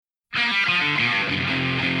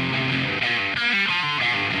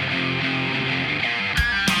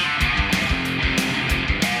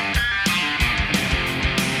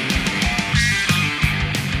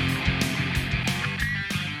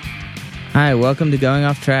Hi, welcome to Going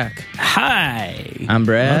Off Track. Hi. I'm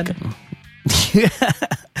Brad.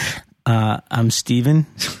 I'm Steven.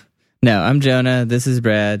 No, I'm Jonah. This is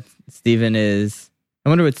Brad. Steven is... I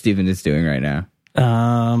wonder what Steven is doing right now.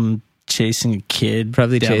 Chasing a kid.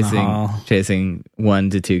 Probably down the hall. chasing 1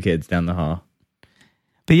 to 2 kids down the hall.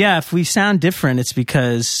 But yeah, if we sound different, it's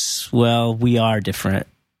because, well, we are different.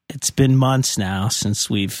 It's been months now since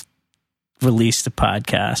we've released a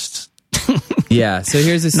podcast. Yeah, so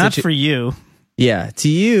here's a Not for you. Yeah, to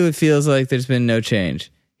you, it feels like there's been no change.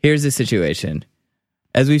 Here's the situation.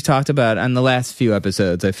 As we've talked about on the last few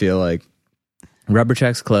episodes, I feel like Rubber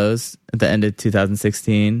Tracks closed at the end of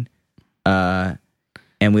 2016. And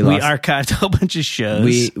we archived a whole bunch of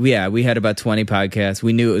shows. We had about 20 podcasts.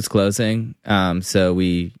 We knew it was closing, so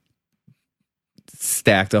we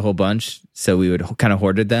stacked a whole bunch, so we would kind of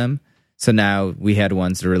hoarded them. So now we had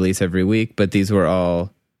ones to release every week, but these were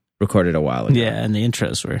all recorded a while ago. Yeah, and the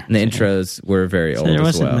intros were. And the intros were very old as well. There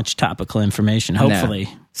wasn't much topical information, hopefully.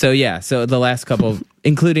 No. So yeah, so the last couple,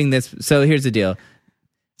 including this, so here's the deal.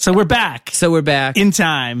 So we're back. In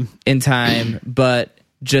time. But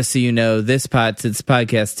just so you know, this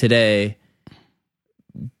podcast today,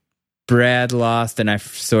 Brad lost and I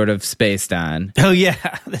sort of spaced on. Oh yeah,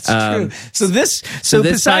 that's true. So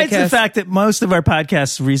besides the fact that most of our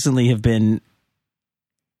podcasts recently have been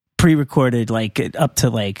pre-recorded like up to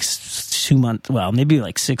like 2 months, well, maybe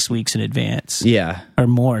like 6 weeks in advance. Yeah. Or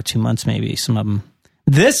more, 2 months maybe, some of them.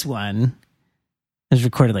 This one was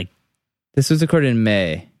recorded like... This was recorded in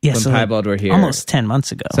May when Piebald were here. Almost 10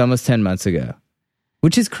 months ago. So almost 10 months ago.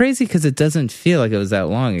 Which is crazy because it doesn't feel like it was that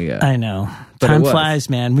long ago. I know. But time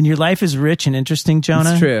flies, man. When your life is rich and interesting,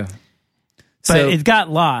 Jonah. It's true. But it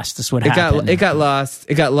got lost, is what happened. It got lost.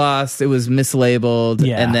 It was mislabeled.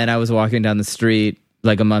 Yeah. And then I was walking down the street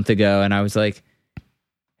like a month ago and I was like,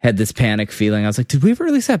 had this panic feeling. I was like, did we ever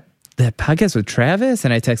release that podcast with Travis?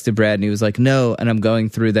 And I texted Brad and he was like, no. And I'm going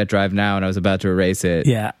through that drive now and I was about to erase it.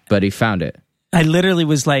 Yeah. But he found it. I literally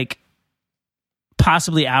was like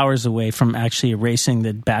possibly hours away from actually erasing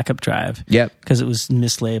the backup drive. Yep. Because it was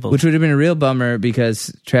mislabeled. Which would have been a real bummer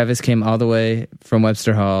because Travis came all the way from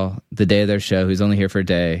Webster Hall the day of their show. Who's only here for a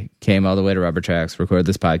day. Came all the way to Rubber Tracks, recorded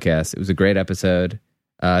this podcast. It was a great episode.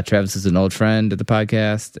 Travis is an old friend of the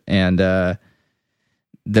podcast, and the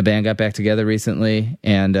band got back together recently,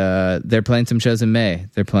 and they're playing some shows in May.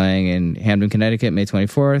 They're playing in Hamden, Connecticut, May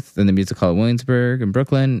 24th, then the Music Hall at Williamsburg in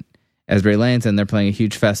Brooklyn, Asbury Lanes, and they're playing a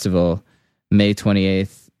huge festival May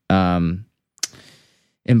 28th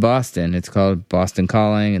in Boston. It's called Boston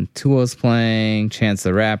Calling, and Tool's playing, Chance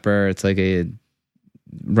the Rapper. It's like a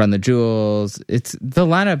Run the Jewels. The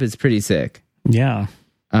lineup is pretty sick. Yeah.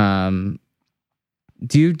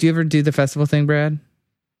 Do you ever do the festival thing, Brad?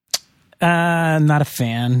 Not a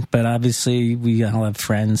fan, but obviously we all have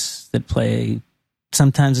friends that play.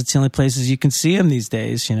 Sometimes it's the only places you can see them these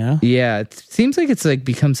days, you know? Yeah, it seems like it's like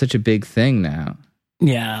become such a big thing now.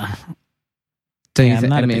 Yeah. I'm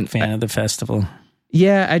not a big fan of the festival.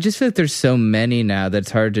 Yeah, I just feel like there's so many now that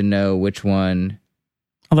it's hard to know which one.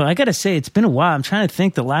 Although I gotta say, it's been a while. I'm trying to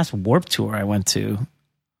think the last Warped Tour I went to.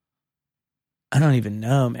 I don't even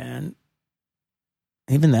know, man.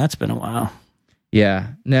 Even that's been a while. Yeah,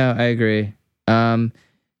 no, I agree.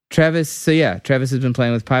 Travis has been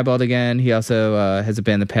playing with Piebald again. He also has a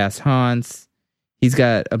band, The Past Haunts. He's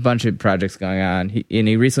got a bunch of projects going on.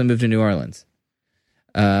 He recently moved to New Orleans.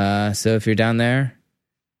 So if you're down there,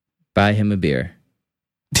 buy him a beer.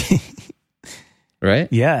 Right?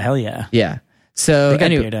 Yeah, hell yeah. Yeah. So they got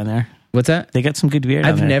beer down there. What's that? They got some good beer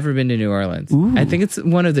down there. I've never been to New Orleans. Ooh. I think it's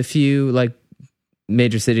one of the few like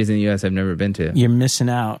major cities in the U.S. I've never been to. You're missing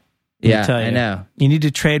out. Yeah, I know. You need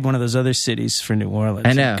to trade one of those other cities for New Orleans.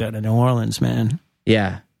 I know. Go to New Orleans, man.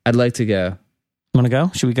 Yeah, I'd like to go. Want to go?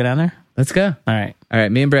 Should we go down there? Let's go. All right.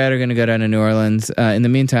 Me and Brad are going to go down to New Orleans. In the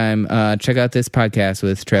meantime, check out this podcast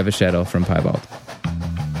with Travis Shettel from Piebald.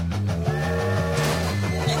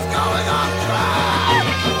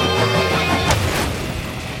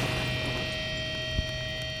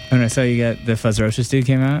 And I saw you got the Fuzzrocious dude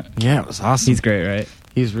came out. Yeah, it was awesome. He's great, right?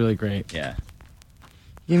 He's really great. Yeah.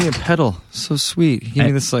 He gave me a pedal. So sweet. He gave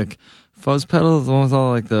me this like fuzz pedal, the one with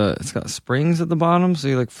all like it's got springs at the bottom, so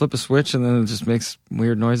you like flip a switch and then it just makes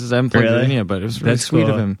weird noises. I haven't plugged it in yet, but it was really sweet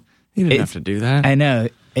of him. He didn't have to do that. I know.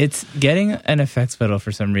 It's getting an effects pedal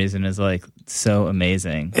for some reason is like so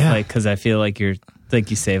amazing. Yeah. Like, because I feel like you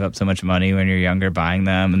save up so much money when you're younger buying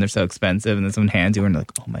them and they're so expensive, and then someone hands you and you're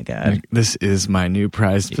like, oh my God. Like, this is my new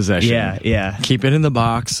prized possession. Yeah. Keep it in the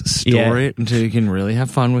box, store it until you can really have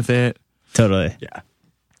fun with it. Totally. Yeah.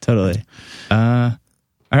 Totally. All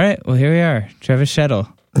right. Well, here we are. Travis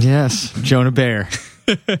Shettel. Yes. Jonah Bear.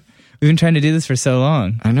 We've been trying to do this for so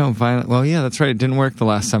long. I know. Well, yeah, that's right. It didn't work the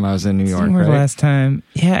last time I was in New York, Didn't work right? last time.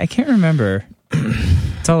 Yeah, I can't remember.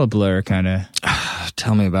 It's all a blur, kind of.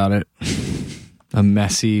 Tell me about it. A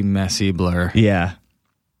messy, messy blur. Yeah.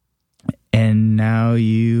 And now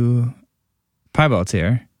Piebald's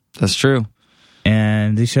here. That's true.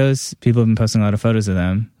 And these shows, people have been posting a lot of photos of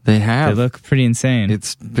them. They have. They look pretty insane.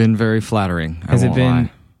 It's been very flattering. Has it been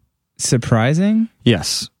surprising?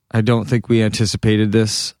 Yes. I don't think we anticipated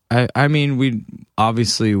this. I mean, we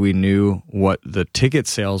knew what the ticket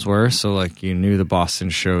sales were, so like you knew the Boston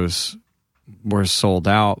shows were sold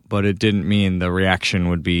out, but it didn't mean the reaction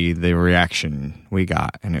would be the reaction we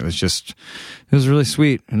got. And it was really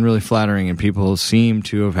sweet and really flattering, and people seem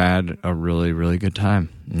to have had a really, really good time.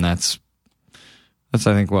 And that's I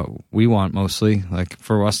think what we want mostly, like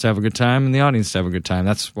for us to have a good time and the audience to have a good time.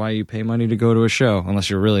 That's why you pay money to go to a show, unless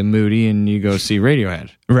you're really moody and you go see Radiohead.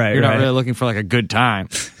 Right. You're not really looking for like a good time.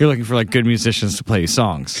 You're looking for like good musicians to play you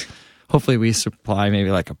songs. Hopefully we supply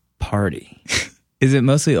maybe like a party. Is it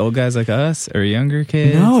mostly old guys like us or younger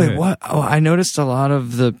kids? No, I noticed a lot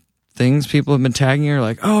of the things people have been tagging are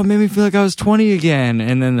like, oh, it made me feel like I was 20 again.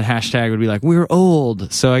 And then the hashtag would be like, we're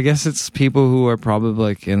old. So I guess it's people who are probably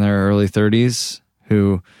like in their early 30s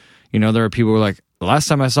who, there are people who are like, the last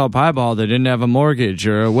time I saw Piebald, they didn't have a mortgage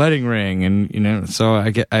or a wedding ring. And, so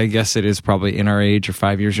I guess it is probably in our age or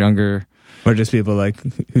 5 years younger. Or just people like,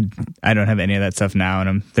 who I don't have any of that stuff now and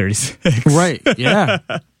I'm 36. Right. Yeah.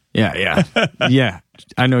 Yeah.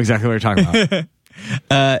 I know exactly what you're talking about.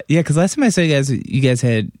 Yeah, because last time I saw you guys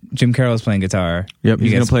had Jim Carroll's playing guitar. Yep,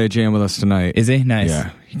 he's going to play a jam with us tonight. Is he? Nice.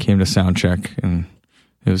 Yeah, he came to sound check and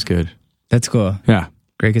it was good. That's cool. Yeah.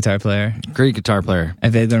 Great guitar player. Great guitar player. I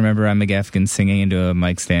vaguely remember Ryan McGaffigan singing into a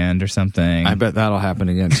mic stand or something. I bet that'll happen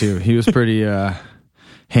again too. He was pretty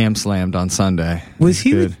ham slammed on Sunday. Was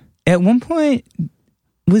he at one point?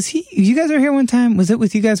 Was he? You guys were here one time. Was it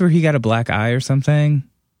with you guys where he got a black eye or something?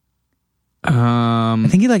 I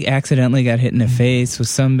think he like accidentally got hit in the face with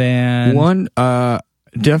some band. One,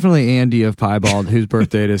 definitely Andy of Piebald, whose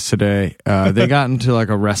birthday it is today. They got into like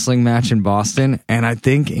a wrestling match in Boston, and I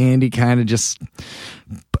think Andy kind of just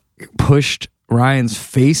pushed Ryan's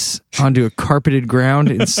face onto a carpeted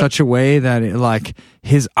ground in such a way that it like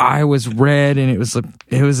his eye was red, and it was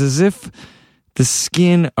as if the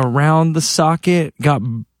skin around the socket got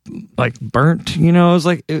like burnt. It was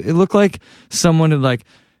like it looked like someone had like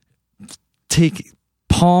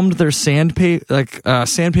palmed their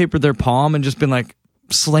sandpapered their palm and just been like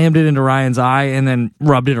slammed it into Ryan's eye and then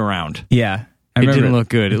rubbed it around. Yeah. It didn't look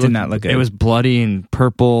good. It did not look good. It was bloody and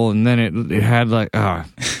purple, and then it had like, I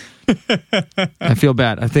feel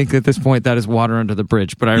bad. I think at this point that is water under the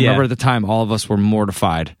bridge. But I remember at the time all of us were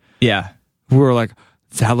mortified. Yeah. We were like,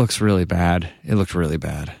 that looks really bad. It looked really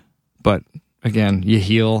bad. But again, you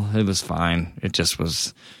heal. It was fine. It just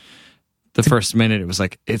was... The first minute, it was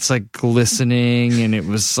like, it's like glistening and it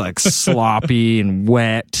was like sloppy and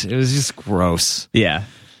wet. It was just gross. Yeah.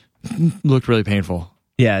 Looked really painful.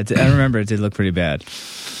 Yeah, I remember it did look pretty bad.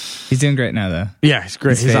 He's doing great now, though. Yeah, he's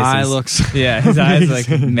great. His eye looks... Yeah, his eye is like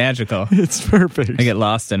magical. It's perfect. I get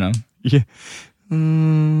lost in him. Yeah.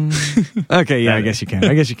 Okay, yeah, I guess you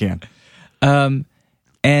can.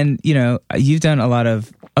 And, you've done a lot of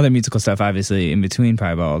other musical stuff, obviously, in between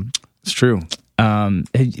Piebald. It's true.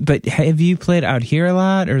 But have you played out here a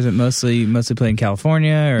lot, or is it mostly played in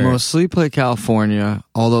California? Or? Mostly play California,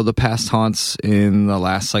 although the past haunts in the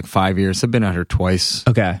last 5 years have been out here twice.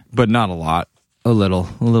 Okay. But not a lot. A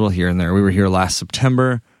little here and there. We were here last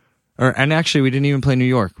September, and actually we didn't even play New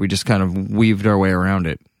York. We just kind of weaved our way around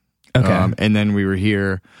it. Okay. And then we were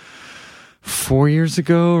here 4 years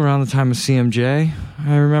ago, around the time of CMJ,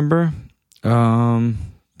 I remember.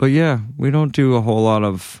 But yeah, we don't do a whole lot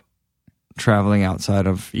of traveling outside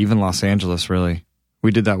of even Los Angeles, really.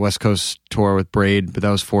 We did that West Coast tour with Braid, but that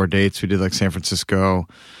was 4 dates. We did San Francisco,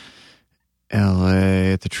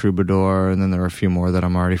 LA at the Troubadour, and then there were a few more that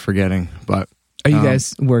I'm already forgetting. But are you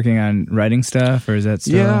guys working on writing stuff, or is that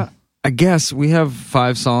still... Yeah, I guess we have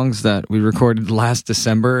 5 songs that we recorded last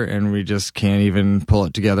December, and we just can't even pull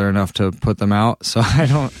it together enough to put them out. So I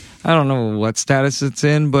don't know what status it's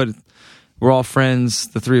in, but we're all friends,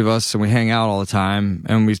 the 3 of us, and we hang out all the time,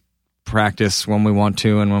 and we practice when we want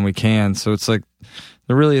to and when we can. So it's like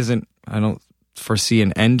there really isn't, I don't foresee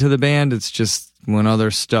an end to the band. It's just when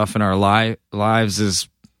other stuff in our lives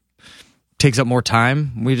takes up more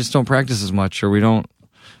time, we just don't practice as much, but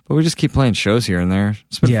we just keep playing shows here and there.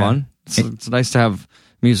 It's been fun. It's nice to have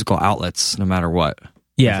musical outlets no matter what.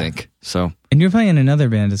 Yeah. I think so. And you're playing in another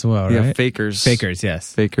band as well, right? Yeah, Fakers. Fakers,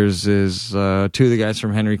 yes. Fakers is 2 of the guys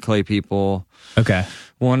from Henry Clay People. Okay.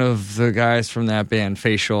 one of the guys from that band,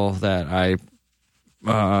 Facial, that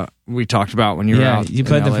we talked about when you were out. You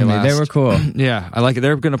played them for me. They were cool. Yeah, I like it.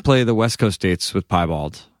 They're going to play the West Coast dates with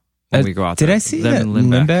Piebald when we go out there. Did I see that in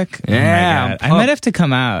Limbeck? Yeah. Oh I might have to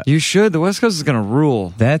come out. You should. The West Coast is going to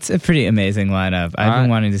rule. That's a pretty amazing lineup. I've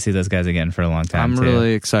been wanting to see those guys again for a long time, I'm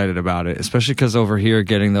really excited about it, especially because over here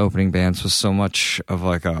getting the opening bands was so much of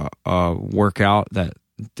like a workout that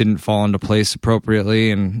didn't fall into place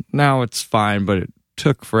appropriately, and now it's fine, but it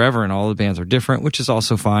took forever, and all the bands are different, which is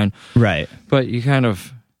also fine. Right. But you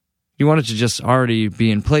want it to just already be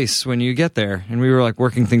in place when you get there, and we were like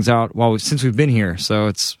working things out since we've been here, so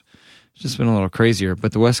it's just been a little crazier.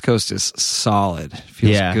 But the West Coast is solid. It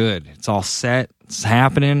feels good. It's all set. It's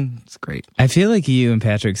happening. It's great. I feel like you and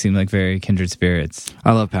Patrick seem like very kindred spirits.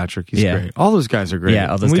 I love Patrick. He's great. All those guys are great.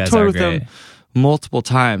 Yeah, all those guys are great. We toured with them multiple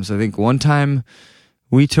times. I think one time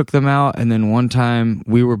we took them out, and then one time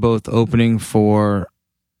we were both opening for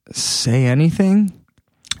Say Anything.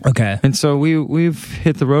 Okay. And so we've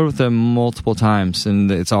hit the road with them multiple times,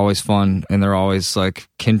 and it's always fun, and they're always like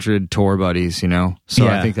kindred tour buddies, you know? So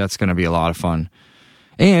I think that's going to be a lot of fun.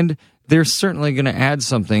 And they're certainly going to add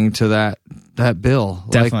something to that bill.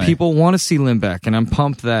 Definitely. Like, people want to see Limbeck, and I'm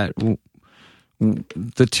pumped that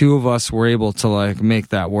the two of us were able to like make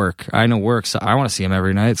that work. I know works. I want to see him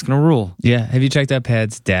every night. It's going to rule. Yeah. Have you checked out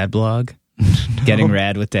Pad's dad blog? No. Getting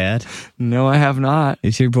Rad with Dad? No, I have not.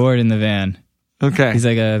 If you're bored in the van. Okay.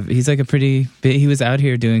 He's like a pretty big, he was out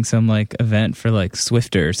here doing some like event for like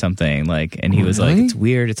Swifter or something, like, and he was like, it's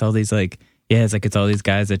weird. It's all these like, it's all these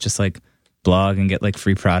guys that just like blog and get like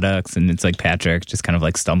free products, and it's like Patrick just kind of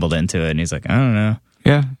like stumbled into it, and he's like, I don't know.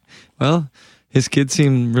 Yeah. Well, his kids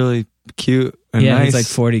seem really cute and nice. He's like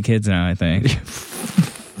 40 kids now, I think.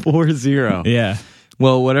 40. Yeah.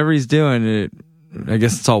 Well, whatever he's doing, I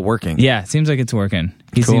guess it's all working. Yeah, it seems like it's working.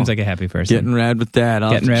 He seems like a happy person. Getting Rad with Dad.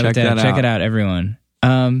 Getting Rad with Dad. Check it out, everyone.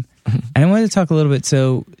 And I wanted to talk a little bit.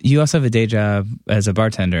 So you also have a day job as a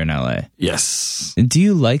bartender in LA. Yes. Do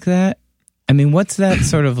you like that? I mean, what's that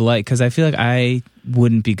sort of like? Because I feel like I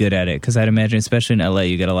wouldn't be good at it. Because I'd imagine, especially in LA,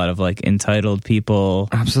 you get a lot of like entitled people.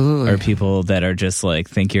 Absolutely. Or people that are just like,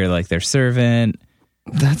 think you're like their servant.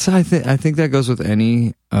 I think that goes with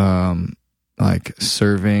any like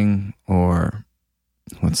serving, or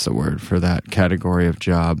what's the word for that category of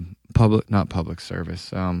job? Not public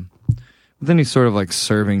service. With any sort of like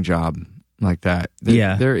serving job like that.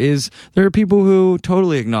 There are people who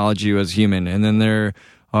totally acknowledge you as human, and then there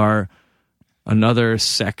are another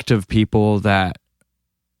sect of people that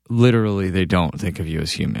literally they don't think of you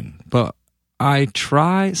as human. But I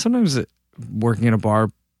try, sometimes working in a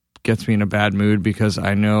bar gets me in a bad mood, because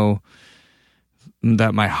I know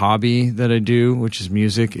that my hobby that I do, which is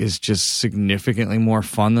music, is just significantly more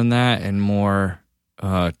fun than that, and more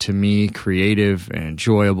to me creative and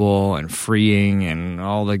enjoyable and freeing and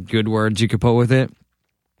all the good words you could put with it.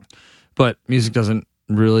 But music doesn't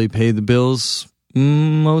really pay the bills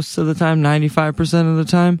most of the time, 95% of the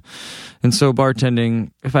time. And so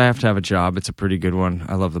bartending, if I have to have a job, it's a pretty good one.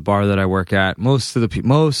 I love the bar that I work at. Most of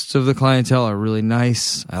the clientele are really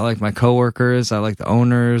nice. I like my coworkers. I like the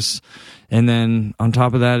owners. And then on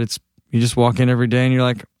top of that, you just walk in every day and you're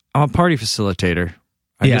like, I'm a party facilitator.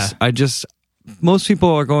 Most people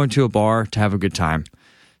are going to a bar to have a good time,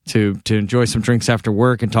 to enjoy some drinks after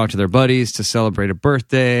work and talk to their buddies, to celebrate a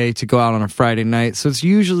birthday, to go out on a Friday night. So it's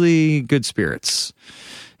usually good spirits.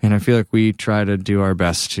 And I feel like we try to do our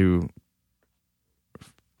best to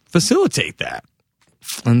facilitate that.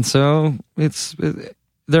 And so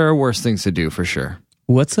there are worse things to do, for sure.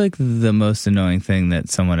 What's like the most annoying thing that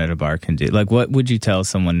someone at a bar can do? Like, what would you tell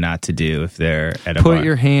someone not to do if they're at a bar? Put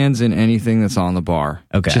your hands in anything that's on the bar.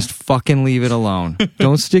 Okay. Just fucking leave it alone.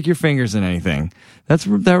 Don't stick your fingers in anything. That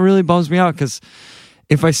really bums me out, because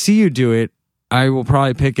if I see you do it, I will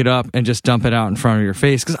probably pick it up and just dump it out in front of your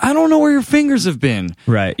face, because I don't know where your fingers have been.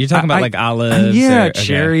 Right. You're talking about like olives?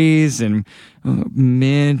 Cherries and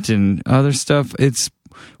mint and other stuff. It's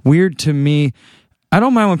weird to me. I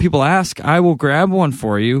don't mind when people ask. I will grab one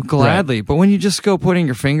for you gladly. Right. But when you just go putting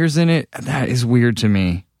your fingers in it, that is weird to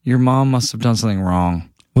me. Your mom must have done something wrong.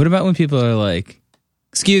 What about when people are like,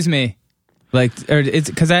 "Excuse me," like, or it's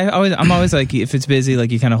because I'm always like, if it's busy,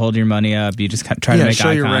 like you kind of hold your money up, you just try to make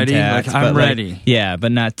eye you're contact. Ready. Like, I'm ready.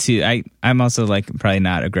 But not too. I'm also like probably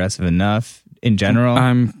not aggressive enough in general.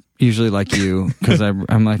 I'm usually like you, because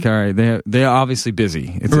I'm like, all right, they're obviously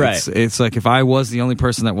busy. It's like if I was the only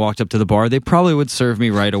person that walked up to the bar, they probably would serve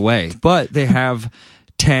me right away. But they have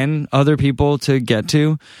 10 other people to get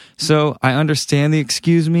to. So I understand the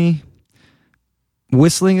excuse me.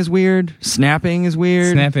 Whistling is weird. Snapping is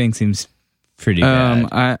weird. Snapping seems pretty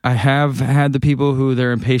bad. I have had the people who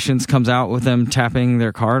their impatience comes out with them tapping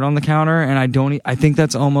their card on the counter, and I think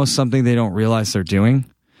that's almost something they don't realize they're doing.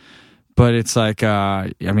 But it's like,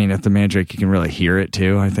 I mean, at the Mandrake, you can really hear it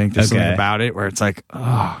too. I think there's something about it where it's like,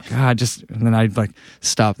 oh God, and then I'd like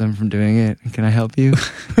stop them from doing it. Can I help you?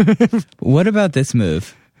 What about this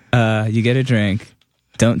move? You get a drink,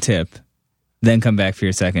 don't tip, then come back for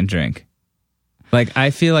your second drink. Like, I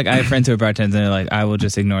feel like I have friends who are bartenders and they're like, I will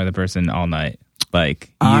just ignore the person all night. Like,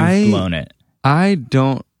 you've blown it. I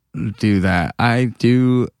don't do that. I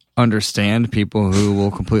do understand people who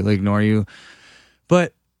will completely ignore you,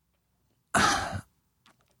 but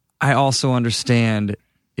I also understand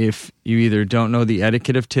if you either don't know the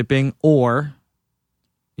etiquette of tipping or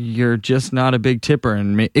you're just not a big tipper.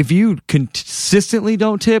 And if you consistently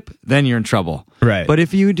don't tip, then you're in trouble. Right. But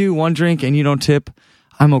if you do one drink and you don't tip,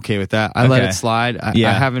 I'm okay with that. I let it slide. I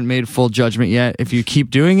haven't made full judgment yet. If you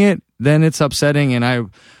keep doing it, then it's upsetting,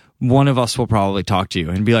 and one of us will probably talk to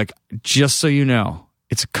you and be like, just so you know,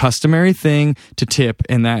 it's a customary thing to tip,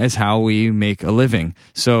 and that is how we make a living.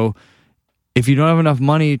 So if you don't have enough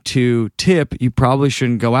money to tip, you probably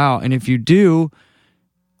shouldn't go out. And if you do,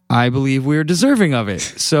 I believe we're deserving of it.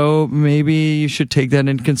 So maybe you should take that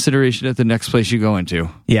into consideration at the next place you go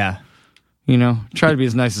into. Yeah. You know, try to be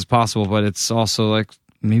as nice as possible, but it's also like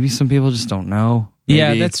maybe some people just don't know. Maybe,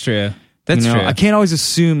 yeah, that's true. That's true. I can't always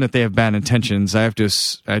assume that they have bad intentions. I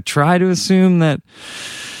try to assume that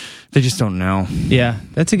they just don't know. Yeah,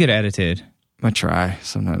 that's a good attitude. I try.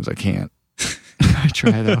 Sometimes I can't. I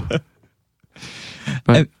try though.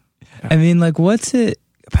 But I mean, like, what's it?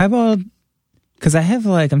 Piebald? Because I have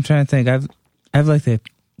like, I'm trying to think. I have like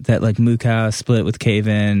that like Mook House split with Cave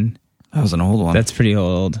In. That was an old one. That's pretty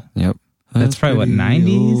old. Yep. That's probably what,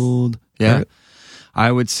 90s? Yeah. I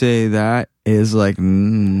would say that is like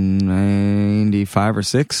 95 or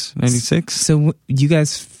 96. So you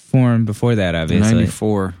guys formed before that, obviously.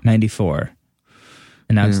 94. 94.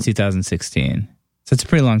 And now it's 2016. So it's a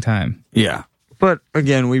pretty long time. Yeah. But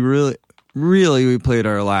again, we really we played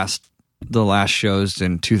the last shows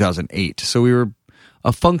in 2008. So we were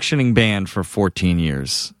a functioning band for 14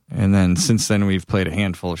 years. And then since then we've played a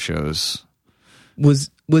handful of shows. Was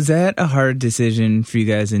that a hard decision for you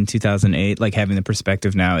guys in 2008, like having the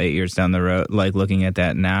perspective now 8 years down the road, like looking at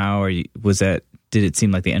that now, or did it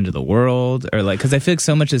seem like the end of the world, or like, because I feel like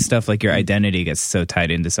so much of stuff, like your identity gets so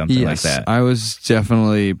tied into something like that. I was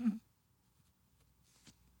definitely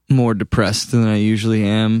more depressed than I usually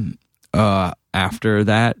am after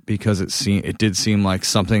that, because it did seem like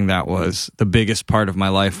something that was the biggest part of my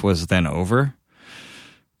life was then over.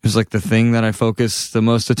 It was like the thing that I focused the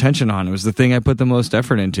most attention on. It was the thing I put the most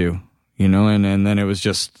effort into, you know, and then it was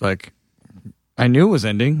just like, I knew it was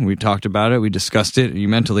ending. We talked about it. We discussed it. You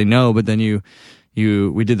mentally know, but then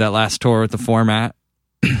we did that last tour with the Format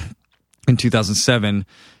in 2007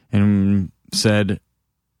 and said,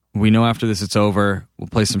 we know after this it's over. We'll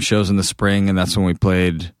play some shows in the spring. And that's when we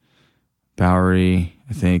played Bowery,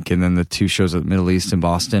 I think, and then the 2 shows at the Middle East in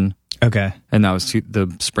Boston. Okay. And that was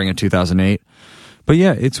the spring of 2008. But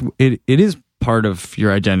yeah, it is part of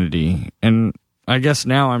your identity. And I guess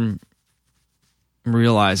now I'm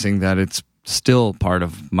realizing that it's still part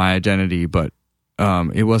of my identity, but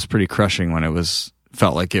it was pretty crushing when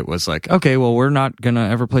felt like it was like, okay, well, we're not going to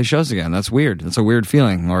ever play shows again. That's weird. That's a weird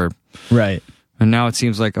feeling. Right. And now it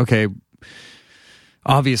seems like, okay,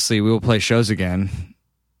 obviously we will play shows again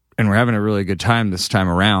and we're having a really good time this time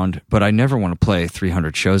around, but I never want to play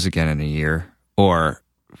 300 shows again in a year or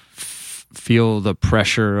feel the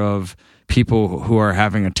pressure of people who are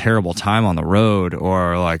having a terrible time on the road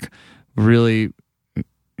or like really,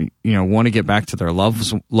 you know, want to get back to their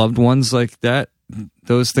loved ones like that.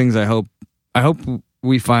 Those things I hope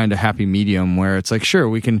we find a happy medium where it's like, sure,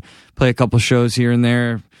 we can play a couple shows here and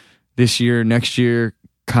there this year, next year,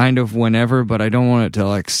 kind of whenever, but I don't want it to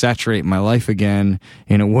like saturate my life again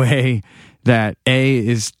in a way that A,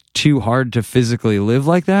 is too hard to physically live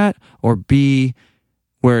like that, or B,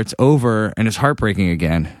 where it's over and it's heartbreaking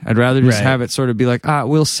again. I'd rather just have it sort of be like,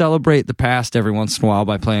 we'll celebrate the past every once in a while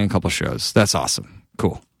by playing a couple shows. That's awesome.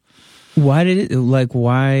 Cool. Why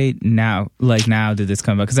now did this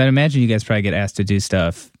come about? Because I'd imagine you guys probably get asked to do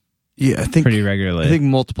stuff pretty regularly. I think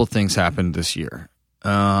multiple things happened this year.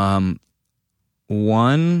 One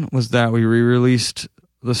was that we re-released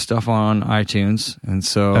the stuff on iTunes, and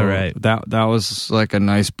so that was like a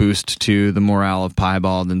nice boost to the morale of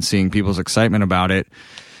Piebald and seeing people's excitement about it.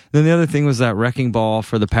 Then the other thing was that Wrecking Ball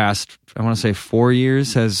for the past, I want to say 4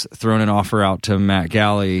 years, has thrown an offer out to Matt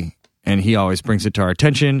Galley, and he always brings it to our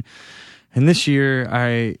attention. And this year,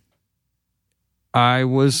 I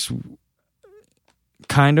was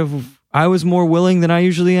kind of I was more willing than I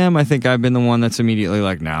usually am. I think I've been the one that's immediately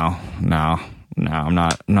like, no, I'm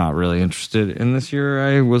not really interested. And this year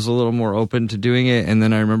I was a little more open to doing it. And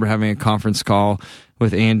then I remember having a conference call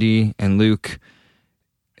with Andy and Luke,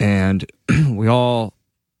 and we all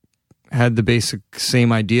had the basic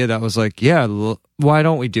same idea that was like, yeah, why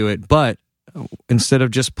don't we do it? But instead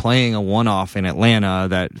of just playing a one-off in Atlanta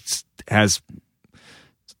that has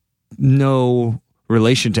no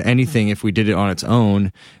relation to anything if we did it on its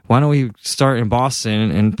own, why don't we start in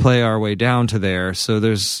Boston and play our way down to there, so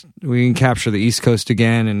we can capture the East Coast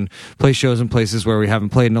again and play shows in places where we haven't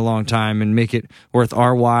played in a long time and make it worth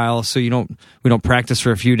our while, so we don't practice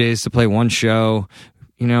for a few days to play one show.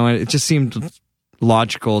 It just seemed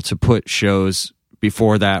logical to put shows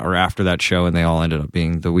before that or after that show, and they all ended up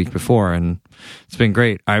being the week before, and it's been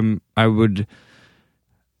great. I would,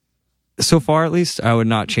 so far at least, I would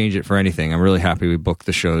not change it for anything. I'm really happy we booked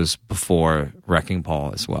the shows before Wrecking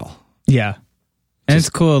Ball as well. Yeah. And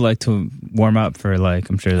it's cool, like, to warm up for, like,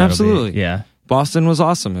 I'm sure that'll absolutely. Yeah. Boston was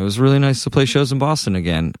awesome. It was really nice to play shows in Boston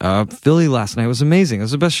again. Philly last night was amazing. It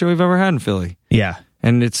was the best show we've ever had in Philly. Yeah.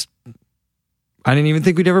 And I didn't even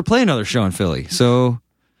think we'd ever play another show in Philly. So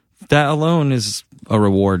that alone is a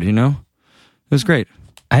reward, It was great.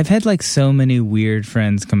 I've had like so many weird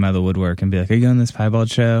friends come out of the woodwork and be like, "Are you going to this Piebald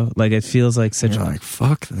show?" Like, it feels like such You're like,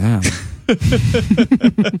 fuck them.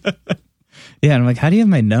 Yeah, and I'm like, how do you have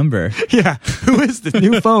my number? Yeah, who is the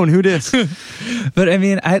new phone? Who dis? But I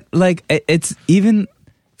mean, it's even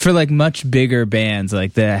for like much bigger bands,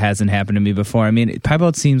 like that hasn't happened to me before. I mean,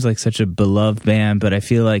 Piebald seems like such a beloved band, but I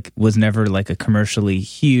feel like was never like a commercially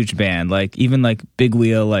huge band. Like even like Big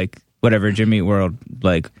Wheel, like whatever, Jimmy Eat World,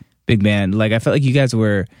 like big band. Like I felt like you guys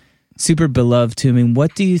were super beloved too. I mean,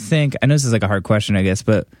 what do you think? I know this is like a hard question, I guess,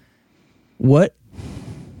 but what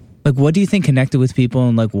do you think connected with people,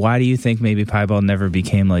 and like why do you think maybe Piebald never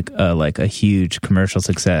became like a huge commercial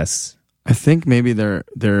success? I think maybe they're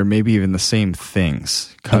maybe even the same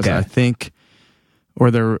things, because I think,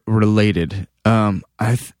 or they're related. Because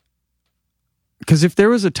if there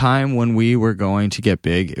was a time when we were going to get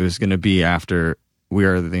big, it was going to be after We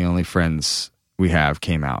Are the Only Friends We Have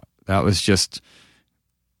came out. That was just,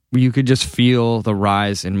 you could just feel the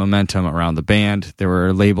rise in momentum around the band. There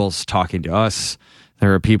were labels talking to us.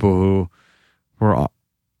 There were people who were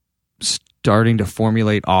starting to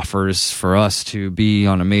formulate offers for us to be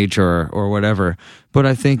on a major or whatever. But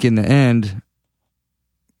I think in the end,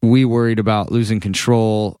 we worried about losing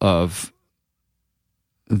control of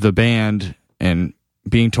the band and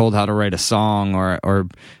being told how to write a song, or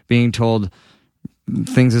being told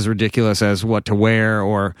things as ridiculous as what to wear,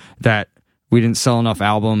 or that we didn't sell enough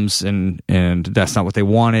albums and that's not what they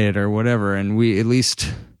wanted or whatever. And we at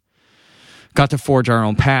least got to forge our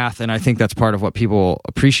own path, and I think that's part of what people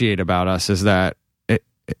appreciate about us, is that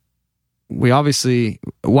we obviously,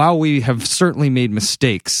 while we have certainly made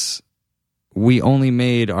mistakes, we only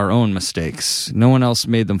made our own mistakes. No one else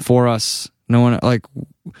made them for us. No one, like,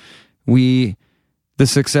 the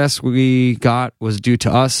success we got was due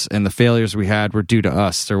to us, and the failures we had were due to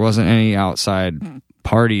us. There wasn't any outside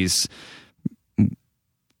parties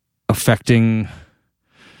affecting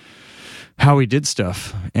how we did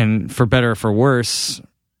stuff. And for better or for worse,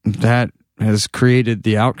 that has created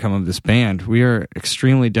the outcome of this band. We are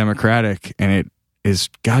extremely democratic, and it is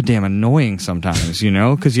goddamn annoying sometimes,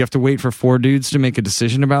 because you have to wait for four dudes to make a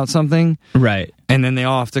decision about something. Right. And then they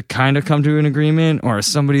all have to kind of come to an agreement, or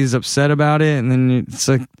somebody's upset about it, and then it's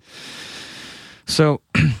like, so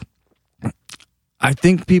I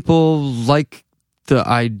think people like the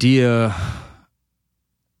idea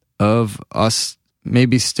of us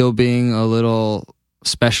maybe still being a little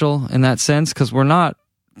special in that sense, because we're not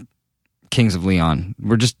Kings of Leon.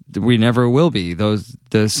 We never will be.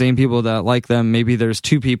 The same people that like them, maybe there's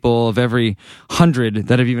 2 people of every 100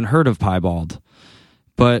 that have even heard of Piebald.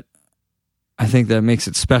 But I think that makes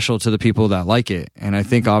it special to the people that like it. And I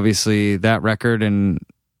think obviously that record and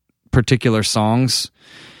particular songs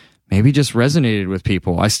maybe just resonated with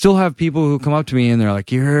people. I still have people who come up to me and they're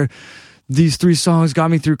like, these 3 songs got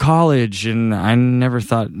me through college, and I never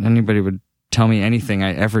thought anybody would tell me anything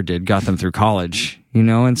I ever did got them through college,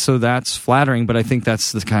 and so that's flattering, but I think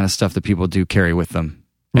that's the kind of stuff that people do carry with them,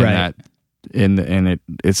 and right.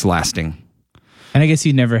 It's lasting. And I guess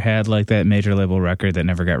you never had like that major label record that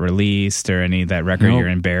never got released, or any of that record you're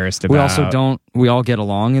embarrassed about. We also don't. We all get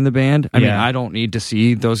along in the band. I mean, I don't need to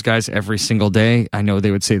see those guys every single day. I know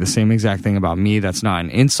they would say the same exact thing about me. That's not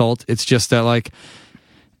an insult. It's just that, like,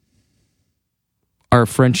 our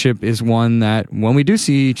friendship is one that when we do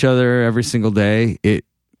see each other every single day, and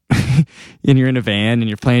you're in a van and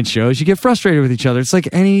you're playing shows, you get frustrated with each other. It's like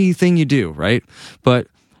anything you do, right? But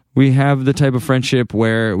we have the type of friendship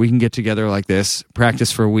where we can get together like this,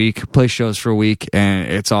 practice for a week, play shows for a week, and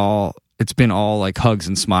it's been all like hugs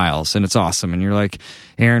and smiles, and it's awesome. And you're like,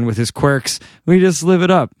 Aaron with his quirks, we just live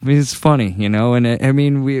it up. He's funny, you know. And I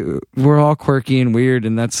mean, we're all quirky and weird,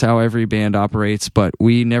 and that's how every band operates. But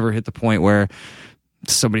we never hit the point where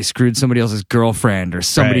somebody screwed somebody else's girlfriend, or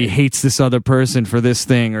somebody hates this other person for this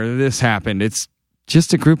thing, or this happened. It's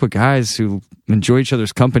just a group of guys who enjoy each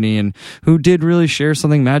other's company and who did really share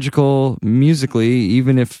something magical musically,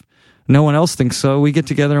 even if no one else thinks so. We get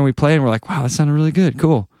together and we play, and we're like, wow, that sounded really good,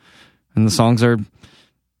 cool. And the songs are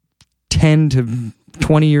 10 to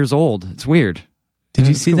 20 years old. It's weird. Did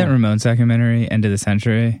you see that Ramones documentary, End of the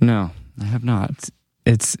Century? No, I have not.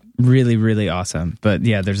 It's really, really awesome. But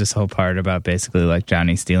yeah, there's this whole part about basically like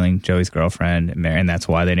Johnny stealing Joey's girlfriend, and that's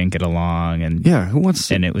why they didn't get along. And yeah, who wants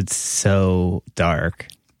to? And it was so dark.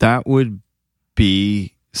 That would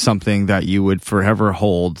be something that you would forever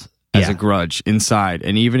hold as a grudge inside.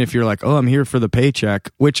 And even if you're like, oh, I'm here for the paycheck,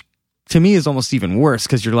 which to me is almost even worse,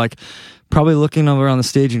 because you're like probably looking over on the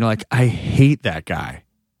stage and you're like, I hate that guy.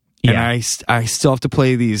 Yeah. And I still have to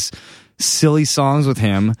play these silly songs with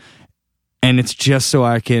him, and it's just so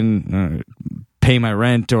I can pay my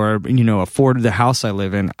rent or, you know, afford the house I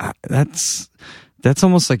live in. That's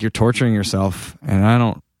almost like you're torturing yourself. And I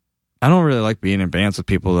don't really like being in bands with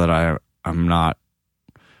people that I'm not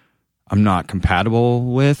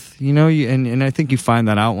compatible with, you know. And I think you find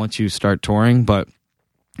that out once you start touring. But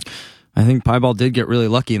I think Piebald did get really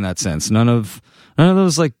lucky in that sense. None of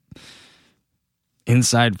those like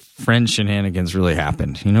inside friend shenanigans really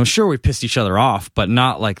happened. You know, sure, we pissed each other off, but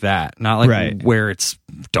not like that. Not like where it's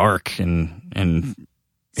dark and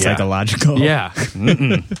psychological. Yeah.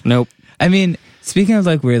 Nope. I mean, speaking of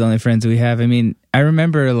like We're the Only Friends We Have, I mean, I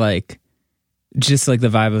remember like just like the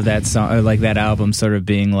vibe of that song, or like that album sort of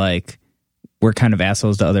being like, we're kind of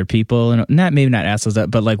assholes to other people, and maybe not assholes,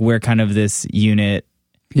 but like we're kind of this unit.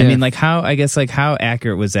 Yeah. I mean, like how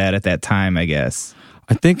accurate was that at that time, I guess?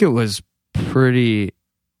 I think it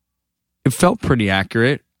felt pretty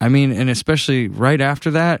accurate. I mean, and especially right after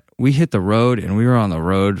that, we hit the road, and we were on the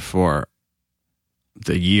road for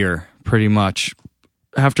the year, pretty much.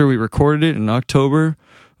 After we recorded it in October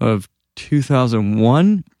of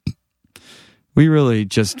 2001, we really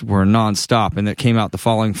just were nonstop, and it came out the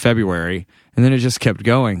following February, and then it just kept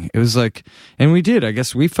going. It was like, and we did, I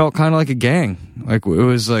guess we felt kind of like a gang. Like, it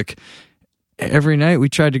was like every night we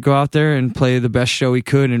tried to go out there and play the best show we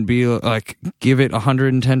could and be like, give it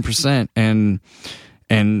 110%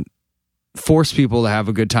 and force people to have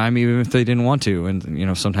a good time even if they didn't want to. And, you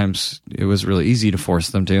know, sometimes it was really easy to force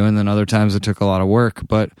them to, and then other times it took a lot of work.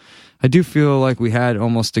 But I do feel like we had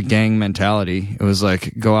almost a gang mentality. It was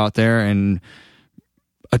like, go out there and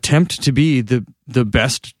attempt to be the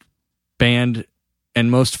best band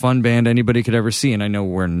and most fun band anybody could ever see. And I know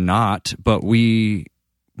we're not, but we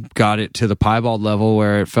got it to the Piebald level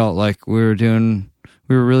where it felt like we were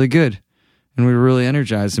really good, and we were really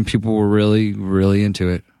energized, and people were really, really into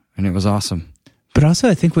it, and it was awesome. But also,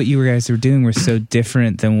 I think what you guys were doing were so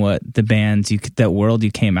different than what the bands that world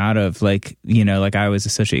you came out of. Like, you know, like I always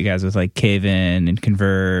associate you guys with like Cave In and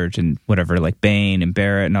Converge and whatever, like Bane and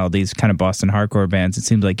Barrett and all these kind of Boston hardcore bands. It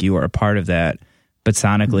seemed like you were a part of that. But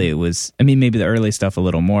sonically, it was, I mean, maybe the early stuff a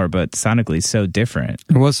little more, but sonically so different.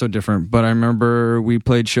 It was so different. But I remember we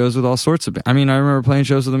played shows with all sorts of, I remember playing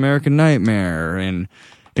shows with American Nightmare and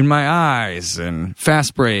In My Eyes and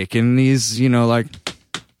Fast Break and these, you know, like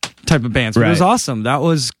type of bands. But it was awesome. That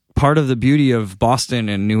was part of the beauty of Boston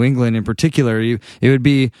and New England in particular. It would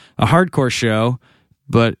be a hardcore show,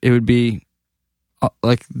 but it would be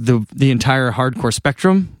like the entire hardcore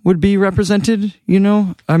spectrum would be represented, you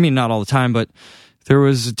know? I mean, not all the time, but there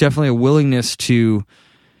was definitely a willingness to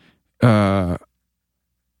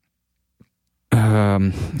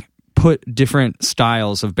put different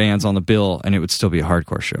styles of bands on the bill, and it would still be a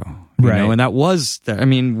hardcore show. You know? And that was, I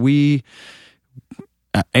mean,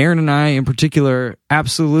 Aaron and I in particular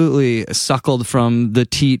absolutely suckled from the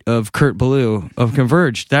teat of Kurt Ballou of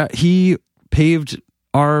Converge. That he paved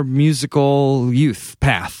our musical youth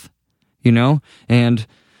path, you know? And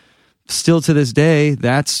still to this day,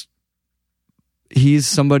 he's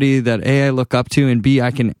somebody that A, I look up to, and B,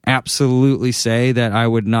 I can absolutely say that I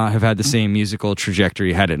would not have had the same musical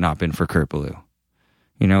trajectory had it not been for Kurt Ballou.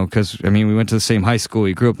 You know, because, I mean, we went to the same high school.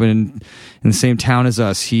 He grew up in the same town as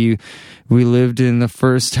us. We lived in the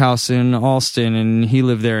first house in Alston, and he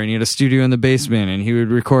lived there, and he had a studio in the basement, and he would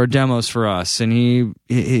record demos for us. And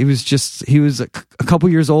he was a couple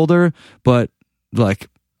years older, but like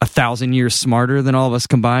 1,000 years smarter than all of us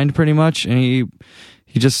combined, pretty much. And he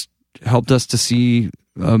just helped us to see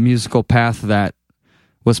a musical path that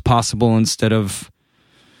was possible instead of,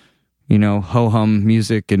 you know, ho-hum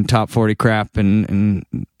music and top 40 crap and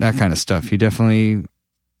that kind of stuff. He definitely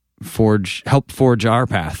helped forge our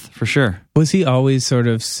path, for sure. Was he always sort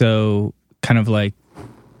of so kind of like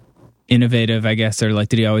innovative, I guess, or like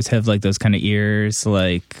did he always have like those kind of ears?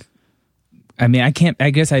 Like, I mean,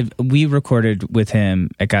 we recorded with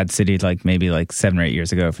him at God City like maybe like 7 or 8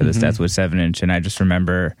 years ago for the Stats with 7-inch, and I just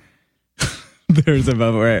remember there was a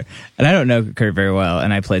moment where, and I don't know Kurt very well,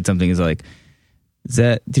 and I played something. He's like,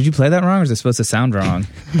 did you play that wrong, or is it supposed to sound wrong?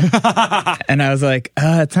 And I was like,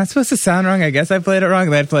 it's not supposed to sound wrong. I guess I played it wrong.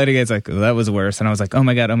 And then I played it again. It's like, oh, that was worse. And I was like, oh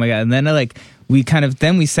my God. And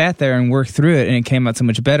then we sat there and worked through it, and it came out so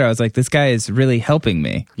much better. I was like, this guy is really helping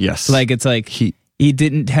me. Yes. Like, it's like he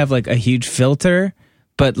didn't have like a huge filter,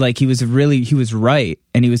 but like he was right,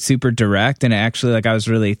 and he was super direct. And actually, like, I was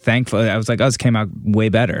really thankful. I was like, oh, this came out way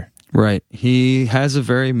better. Right. He has a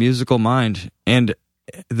very musical mind, and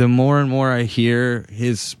the more and more I hear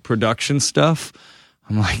his production stuff,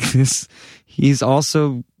 I'm like, he's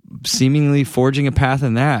also seemingly forging a path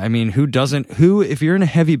in that. I mean, if you're in a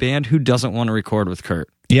heavy band, who doesn't want to record with Kurt?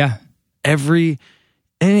 Yeah.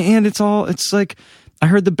 And it's like, I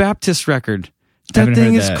heard the Baptist record. That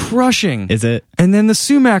thing is crushing. Is it? And then the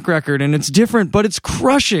Sumac record, and it's different, but it's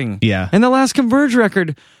crushing. Yeah. And the last Converge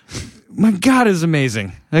record, my God, is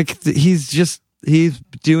amazing. Like, he's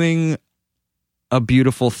doing a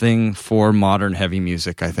beautiful thing for modern heavy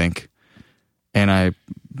music, I think. And I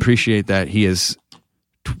appreciate that he is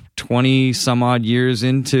 20 some odd years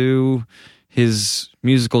into his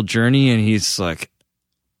musical journey, and he's like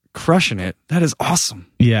crushing it. That is awesome.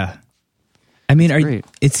 Yeah. I mean,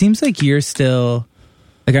 it seems like you're still,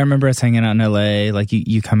 like, I remember us hanging out in LA, like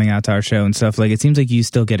you coming out to our show and stuff. Like, it seems like you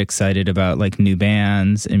still get excited about like new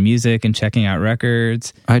bands and music and checking out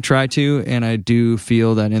records. I try to, and I do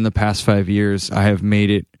feel that in the past 5 years, I have made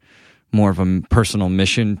it more of a personal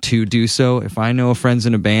mission to do so. If I know a friend's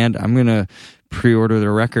in a band, I'm going to pre-order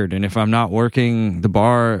their record. And if I'm not working the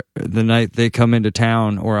bar the night they come into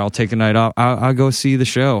town, or I'll take a night off, I'll go see the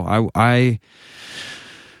show.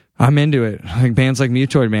 I'm into it. Like bands like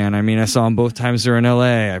Mutoid Man. I mean, I saw them both times they're in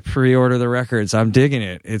LA. I pre-order the records. I'm digging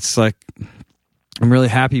it. It's like, I'm really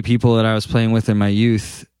happy people that I was playing with in my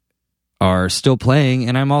youth are still playing.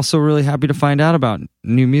 And I'm also really happy to find out about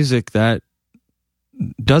new music that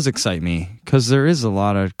does excite me, because there is a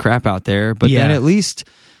lot of crap out there. But then at least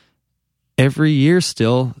every year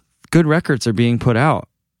still, good records are being put out.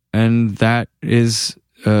 And that is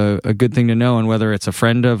a good thing to know. And whether it's a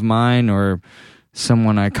friend of mine or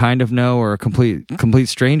someone I kind of know, or complete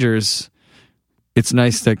strangers, it's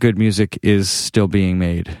nice that good music is still being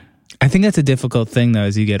made. I think that's a difficult thing, though,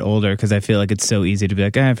 as you get older, because I feel like it's so easy to be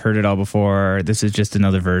like, I've heard it all before. This is just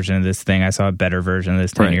another version of this thing. I saw a better version of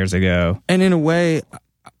this 10 years ago. And in a way,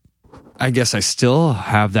 I guess I still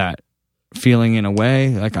have that feeling in a way.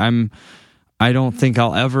 Like, I don't think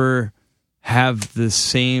I'll ever have the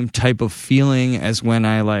same type of feeling as when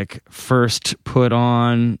I like first put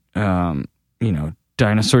on,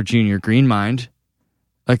 Dinosaur Jr. Green Mind.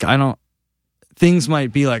 Like, things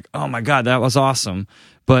might be like, oh my God, that was awesome.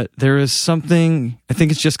 But there is something, I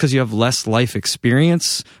think it's just because you have less life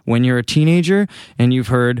experience when you're a teenager, and you've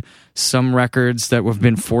heard some records that have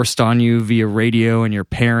been forced on you via radio and your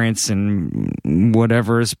parents and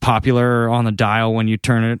whatever is popular on the dial when you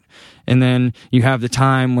turn it. And then you have the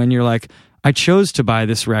time when you're like, I chose to buy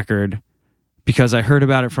this record because I heard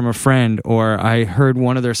about it from a friend, or I heard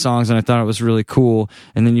one of their songs and I thought it was really cool.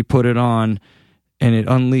 And then you put it on and it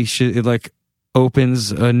unleashes, it like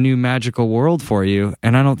opens a new magical world for you.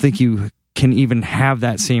 And I don't think you can even have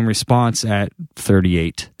that same response at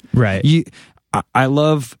 38. Right. I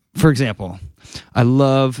love, for example, I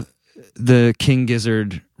love the King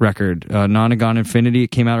Gizzard record, Nonagon Infinity.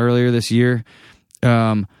 It came out earlier this year.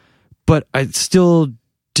 But I still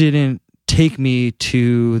didn't take me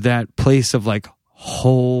to that place of like,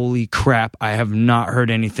 holy crap, I have not heard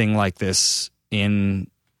anything like this in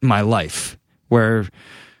my life. Where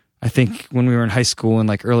I think when we were in high school in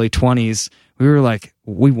like early 20s, we were like,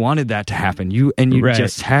 we wanted that to happen. You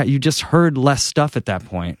right. You just heard less stuff at that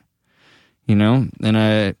point, And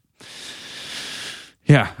I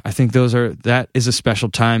think that is a special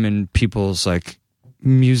time in people's like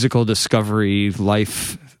musical discovery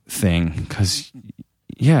life thing, because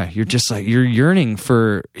you're just like, you're yearning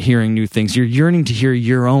for hearing new things. You're yearning to hear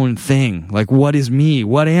your own thing. Like, what is me?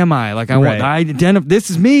 What am I? Like, I identify,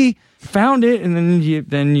 this is me, found it. And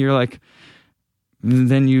then you're like,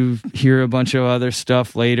 then you hear a bunch of other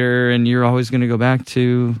stuff later, and you're always going to go back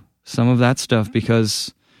to some of that stuff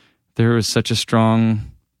because there was such a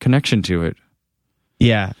strong connection to it.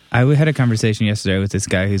 Yeah, I had a conversation yesterday with this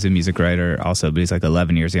guy who's a music writer also, but he's like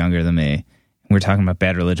 11 years younger than me. We were talking about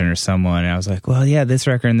Bad Religion or someone, and I was like, well, yeah, this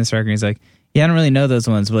record and this record. And he's like, yeah, I don't really know those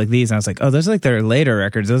ones, but like these. And I was like, oh, those are like their later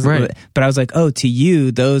records. Those right. But I was like, oh, to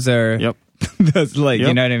you, those are, Yep. those like,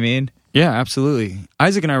 you know what I mean? Yeah, absolutely.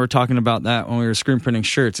 Isaac and I were talking about that when we were screen printing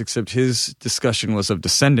shirts, except his discussion was of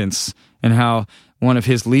Descendants and how one of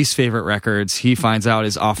his least favorite records he finds out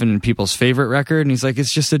is often people's favorite record. And he's like,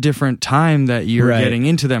 it's just a different time that you're getting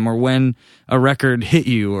into them, or when a record hit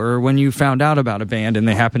you, or when you found out about a band and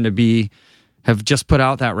they happen to have just put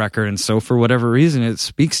out that record. And so for whatever reason, it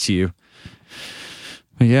speaks to you.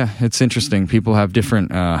 But yeah, it's interesting. People have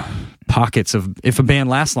different pockets of, if a band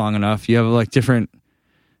lasts long enough, you have like different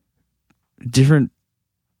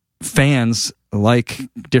fans like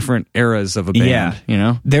different eras of a band, you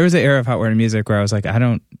know? There was an era of Hot Word Music where I was like, I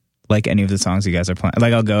don't like any of the songs you guys are playing.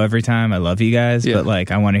 Like, I'll go every time. I love you guys, but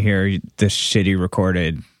like, I want to hear the shitty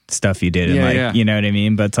recorded stuff you did. And you know what I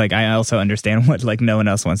mean? But it's like, I also understand what, like, no one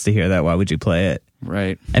else wants to hear that. Why would you play it?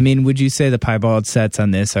 Right. I mean, would you say the Piebald sets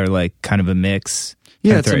on this are like kind of a mix?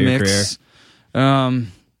 Yeah, it's a mix.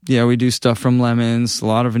 Yeah, we do stuff from Lemons, a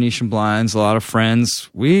lot of Venetian Blinds, a lot of Friends.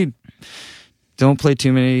 We don't play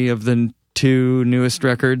too many of the 2 newest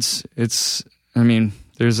records. There's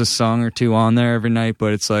a song or 2 on there every night,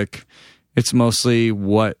 but it's like, it's mostly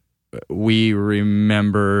what we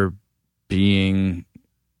remember being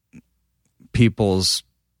people's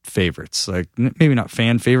favorites. Like, maybe not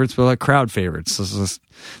fan favorites, but like crowd favorites. This is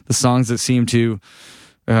the songs that seem to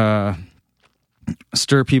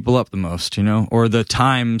stir people up the most, you know, or the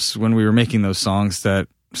times when we were making those songs that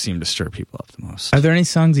seem to stir people up the most. Are there any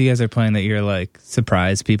songs you guys are playing that you're like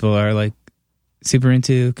surprised people are like super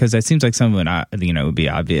into? Because it seems like some would, would be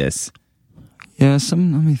obvious. Yeah, let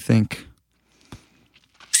me think.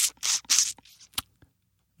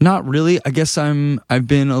 Not really. I guess I've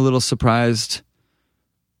been a little surprised.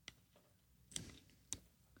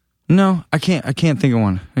 No, I can't think of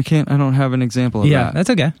one. I don't have an example of that. Yeah, that's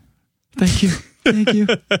okay. Thank you. Thank you.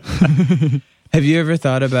 Have you ever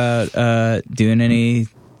thought about doing any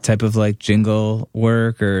type of like jingle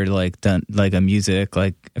work or like done like a music?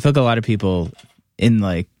 Like, I feel like a lot of people in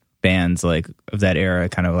like bands like of that era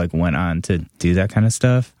kind of like went on to do that kind of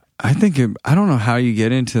stuff. I don't know how you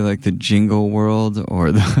get into like the jingle world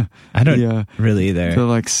or the I don't really either. The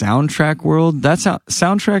like soundtrack world.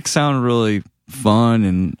 Soundtracks sound really fun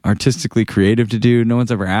and artistically creative to do. No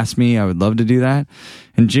one's ever asked me. I would love to do that.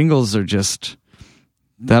 And jingles are just,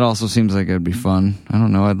 that also seems like it'd be fun. I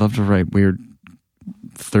don't know. I'd love to write weird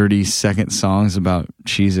 30-second songs about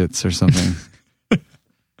Cheez-Its or something.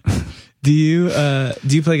 Do you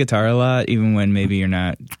play guitar a lot, even when maybe you're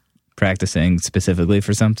not practicing specifically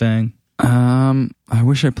for something? I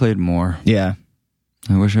wish I played more. Yeah.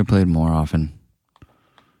 I wish I played more often.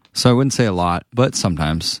 So I wouldn't say a lot, but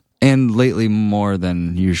sometimes. And lately more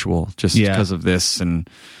than usual, just because of this. And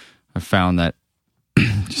I found that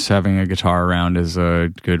just having a guitar around is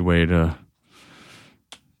a good way to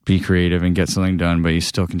be creative and get something done, but you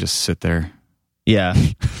still can just sit there. Yeah.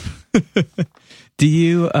 Do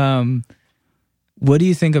you, what do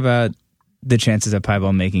you think about the chances of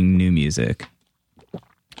Piebald making new music?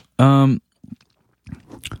 I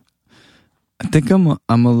think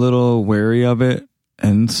I'm a little wary of it,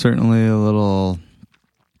 and certainly a little,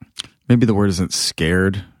 maybe the word isn't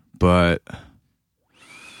scared, but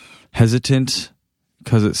hesitant,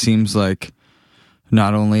 because it seems like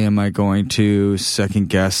not only am I going to second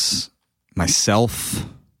guess myself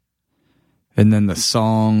and then the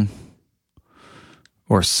song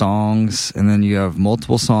or songs, and then you have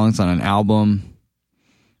multiple songs on an album.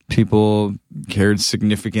 People cared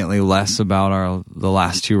significantly less about the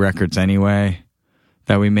last 2 records anyway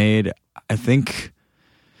that we made. I think,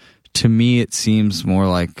 to me, it seems more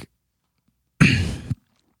like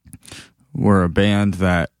we're a band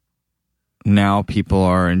that now people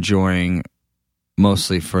are enjoying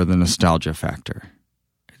mostly for the nostalgia factor.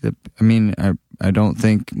 I mean, I don't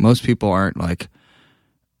think most people aren't like,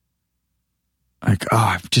 oh,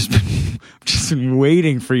 I've just been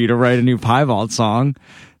waiting for you to write a new Piebald song.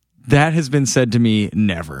 That has been said to me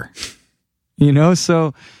never. You know,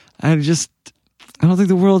 so I don't think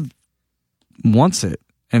the world wants it.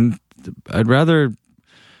 And I'd rather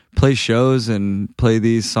play shows and play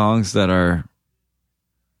these songs that are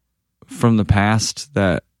from the past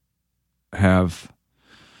that have,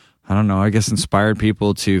 I don't know, I guess inspired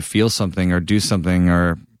people to feel something or do something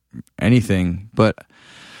or anything. But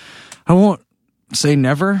I won't say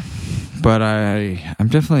never, but I'm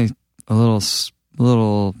definitely a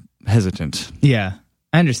little hesitant. Yeah,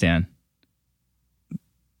 I understand.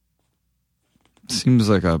 Seems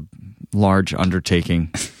like a large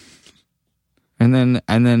undertaking. and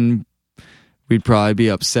then we'd probably be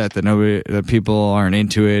upset that people aren't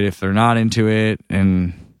into it if they're not into it,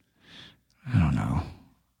 and I don't know.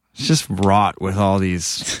 It's just wrought with all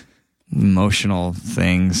these emotional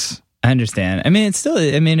things. I understand. I mean,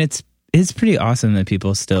 it's pretty awesome that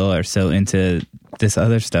people still are so into this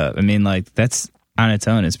other stuff. I mean, like, that's on its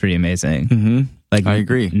own is pretty amazing. Mm-hmm. Like, I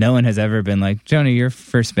agree. No one has ever been like, Joni, your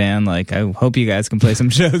first band, like, I hope you guys can play some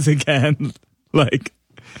shows again. Like,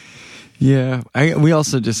 yeah. We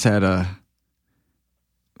also just had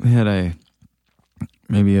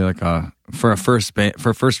for a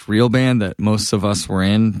first real band that most of us were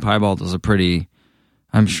in. Piebald was a pretty,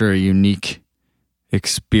 I'm sure, unique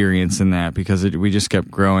experience in that, because we just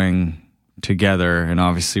kept growing together, and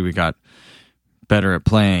obviously we got better at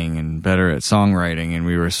playing and better at songwriting, and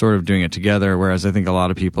we were sort of doing it together, whereas I think a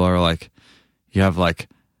lot of people are like, you have like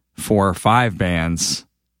 4 or 5 bands,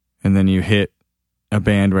 and then you hit a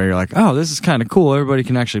band where you're like, oh, this is kind of cool, everybody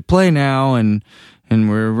can actually play now, and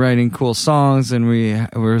we're writing cool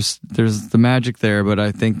there's the magic there. But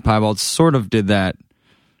I think Piebald sort of did that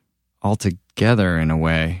all together in a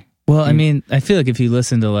way. Well, I mean, I feel like if you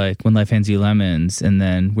listen to like When Life Hands You Lemons and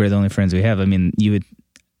then We're the Only Friends We Have, I mean,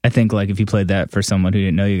 I think like if you played that for someone who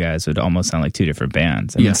didn't know you guys, it would almost sound like 2 different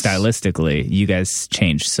bands. I mean, stylistically, you guys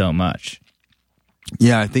changed so much.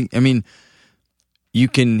 Yeah, I mean, you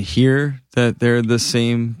can hear that they're the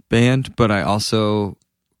same band, but I also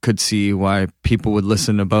could see why people would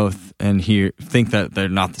listen to both and think that they're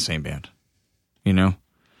not the same band, you know?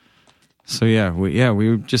 So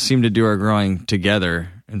we just seem to do our growing together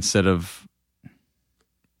instead of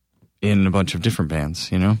in a bunch of different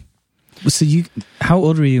bands, you know? So how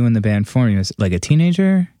old were you when the band formed? You was like a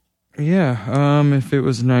teenager? Yeah, if it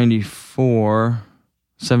was 94,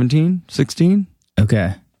 17, 16.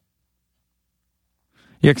 Okay.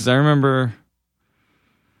 Yeah, because I remember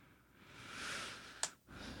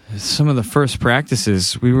some of the first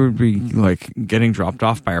practices, we would be like getting dropped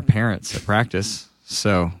off by our parents at practice.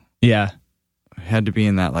 So yeah, I had to be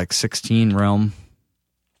in that like 16 realm.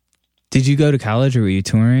 Did you go to college or were you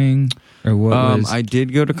touring? Or what I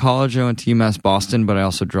did go to college. I went to UMass Boston, but I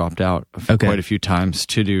also dropped out quite a few times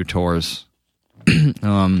to do tours.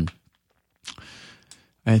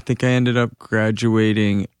 I think I ended up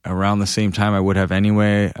graduating around the same time I would have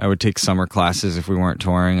anyway. I would take summer classes if we weren't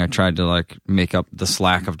touring. I tried to like make up the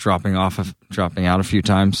slack of dropping out a few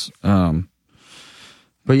times. But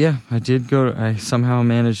yeah, I did go. I somehow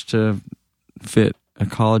managed to fit a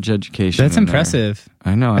college education. That's impressive.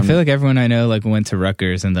 There. I know. I feel like everyone I know like went to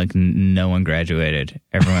Rutgers and like no one graduated.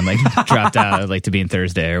 Everyone like dropped out like to be in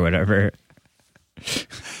Thursday or whatever.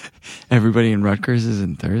 Everybody in Rutgers is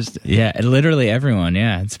in Thursday. Yeah, literally everyone.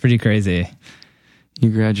 Yeah, it's pretty crazy. You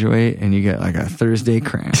graduate and you get like a Thursday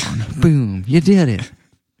crown. Boom, you did it.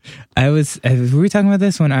 Were we talking about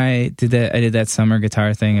this when I did that summer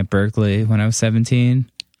guitar thing at Berkeley when I was 17?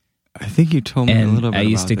 I think you told me a little bit about this. I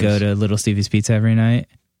used to go to Little Stevie's Pizza every night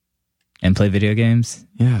and play video games.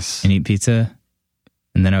 Yes. And eat pizza.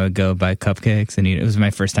 And then I would go buy cupcakes and eat. It was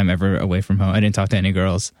my first time ever away from home. I didn't talk to any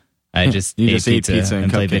girls. I just ate pizza and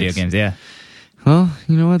played video games. Yeah. Well,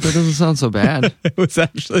 you know what? That doesn't sound so bad. It was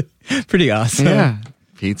actually pretty awesome. Yeah.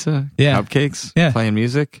 Pizza. Yeah. Cupcakes. Yeah. Playing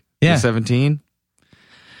music. Yeah. 17.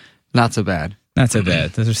 Not so bad. Not so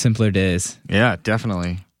bad. Those are simpler days. Yeah,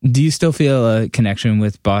 definitely. Do you still feel a connection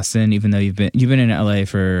with Boston, even though you've been in LA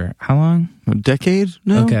for how long? A decade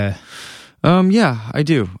now? Okay. Yeah, I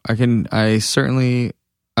do. I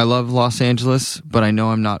love Los Angeles, but I know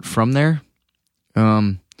I'm not from there.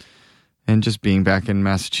 And just being back in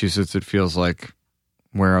Massachusetts, it feels like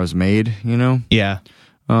where I was made, you know? Yeah.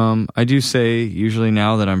 I do say usually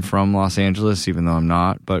now that I'm from Los Angeles, even though I'm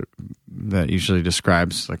not, but that usually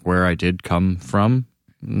describes like where I did come from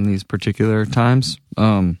in these particular times.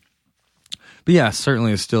 But yeah,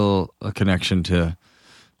 certainly it's still a connection to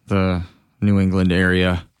the New England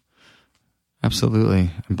area.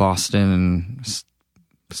 Absolutely. In Boston, and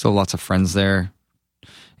still lots of friends there.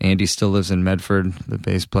 Andy still lives in Medford, the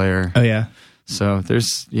bass player. Oh, yeah. So I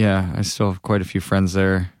still have quite a few friends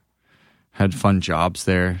there. Had fun jobs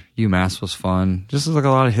there. UMass was fun. Just like a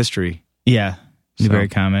lot of history. Yeah. Newberry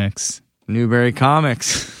Comics. Newberry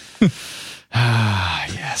Comics.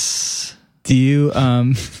 Yes. Do you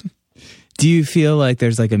feel like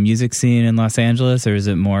there's like a music scene in Los Angeles, or is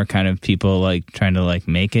it more kind of people like trying to like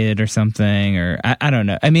make it or something? Or I don't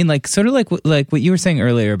know. I mean, like sort of like what you were saying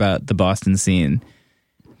earlier about the Boston scene.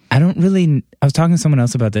 I was talking to someone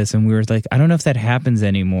else about this, and we were like, I don't know if that happens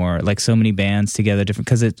anymore. Like so many bands together, different,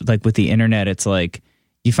 because it's like with the internet, it's like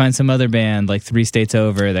you find some other band like 3 states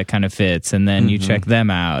over that kind of fits, and then you check them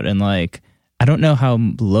out. And like, I don't know how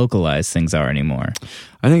localized things are anymore.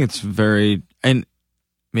 I think it's and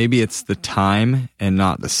maybe it's the time and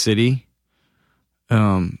not the city.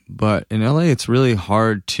 But in LA, it's really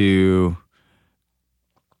hard to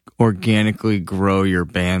organically grow your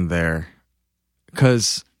band there.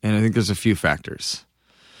 And I think there's a few factors.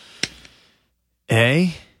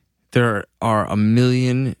 There are a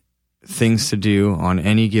million things to do on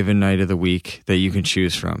any given night of the week that you can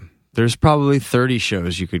choose from. There's probably 30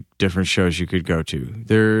 different shows you could go to.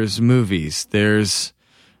 There's movies. There's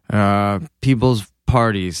people's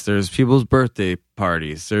parties. There's people's birthday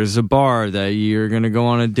parties. There's a bar that you're going to go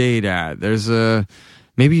on a date at.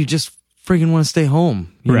 Maybe you just freaking want to stay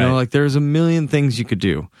home. You know, like there's a million things you could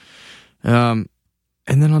do. And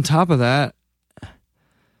then on top of that,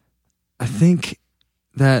 I think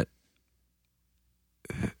that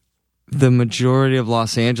the majority of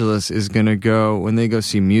Los Angeles is going to go, when they go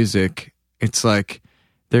see music, it's like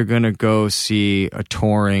they're going to go see a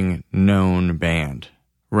touring known band,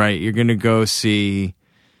 right? You're going to go see...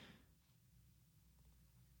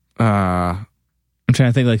 I'm trying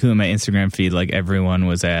to think like who in my Instagram feed, like everyone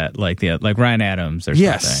was at, like Ryan Adams or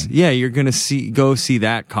something. Yeah, you're going to go see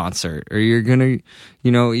that concert. Or you're going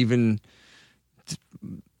to, even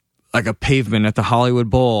like a Pavement at the Hollywood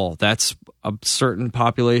Bowl. That's a certain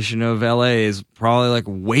population of LA is probably like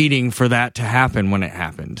waiting for that to happen when it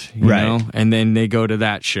happened, you know? And then they go to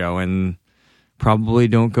that show and probably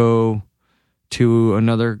don't go to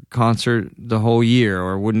another concert the whole year,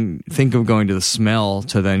 or wouldn't think of going to the Smell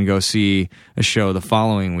to then go see a show the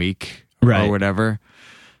following week or whatever.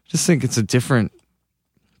 Just think it's a different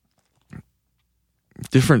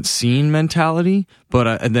scene mentality.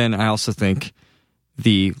 But and then I also think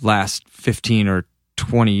the last 15 or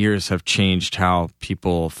 20 years have changed how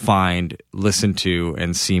people find, listen to,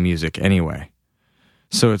 and see music anyway.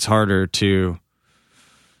 So it's harder to...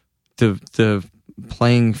 The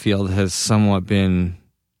playing field has somewhat been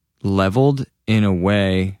leveled in a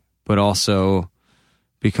way, but also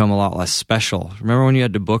become a lot less special. Remember when you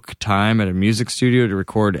had to book time at a music studio to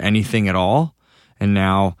record anything at all? And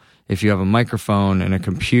now, if you have a microphone and a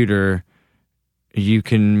computer, you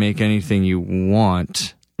can make anything you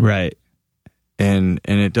want. Right. And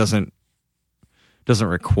it doesn't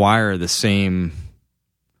require the same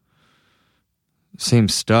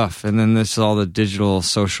stuff. And then there's all the digital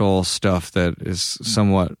social stuff that is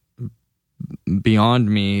somewhat beyond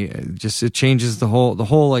me. It changes the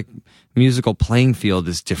whole like musical playing field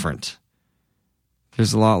is different.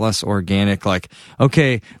 There's a lot less organic, like,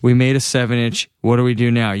 okay, we made a 7-inch, what do we do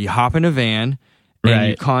now? You hop in a van and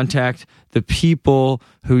you contact the people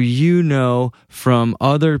who you know from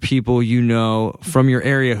other people you know from your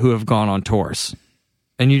area who have gone on tours.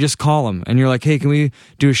 And you just call them and you're like, hey, can we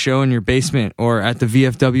do a show in your basement or at the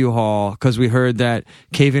VFW hall? Because we heard that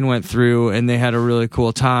Cave-In went through and they had a really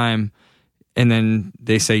cool time. And then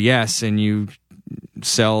they say yes, and you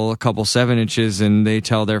sell a couple 7-inches and they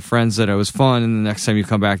tell their friends that it was fun. And the next time you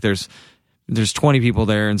come back, there's 20 people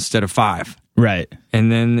there instead of 5. Right.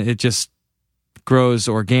 And then it just grows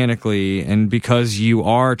organically. And because you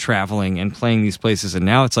are traveling and playing these places, and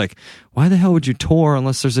now it's like, why the hell would you tour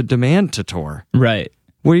unless there's a demand to tour? Right.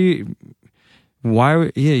 You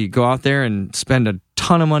go out there and spend a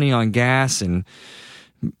ton of money on gas and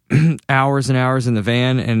hours and hours in the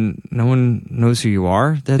van, and no one knows who you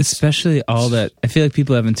are. Especially all that. I feel like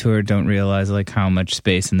people who haven't toured don't realize like how much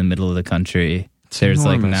space in the middle of the country there's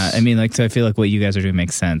enormous. Like not. I mean, like, so I feel like what you guys are doing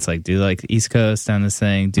makes sense. Like, do like East Coast down this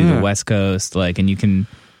thing, do the West Coast, like, and you can.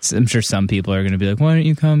 I'm sure some people are going to be like, why don't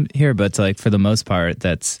you come here? But like for the most part,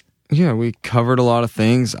 that's. Yeah, we covered a lot of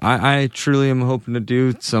things. I truly am hoping to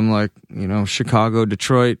do some like, Chicago,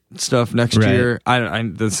 Detroit stuff next year.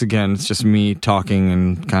 This again, it's just me talking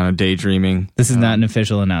and kind of daydreaming. This is not an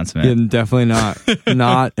official announcement. Yeah, definitely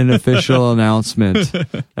not an official announcement.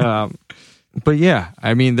 But yeah,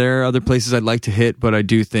 I mean, there are other places I'd like to hit, but I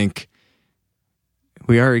do think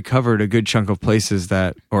we already covered a good chunk of places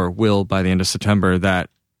that, or will by the end of September, that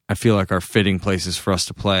I feel like are fitting places for us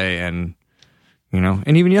to play. And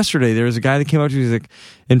and even yesterday, there was a guy that came up to me, he's like,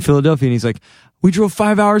 in Philadelphia, and he's like, we drove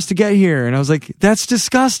 5 hours to get here. And I was like, that's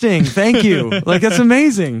disgusting. Thank you. Like, that's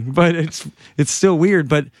amazing. But it's still weird.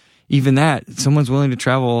 But even that, someone's willing to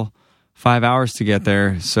travel 5 hours to get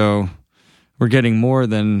there. So we're getting more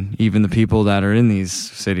than even the people that are in these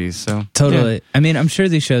cities. So totally. Yeah. I mean, I'm sure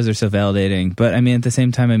these shows are so validating, but I mean, at the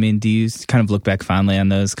same time, I mean, do you kind of look back fondly on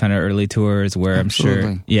those kind of early tours where Absolutely.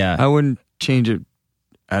 I'm sure, yeah. I wouldn't change it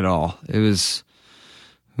at all. It was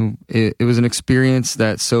an experience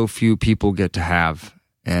that so few people get to have,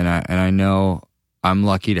 and I know I'm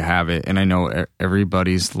lucky to have it. And I know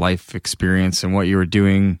everybody's life experience and what you were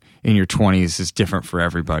doing in your 20s is different for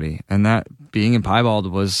everybody. And that being in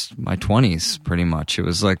Piebald was my 20s pretty much. It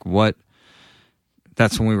was like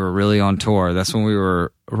that's when we were really on tour. That's when we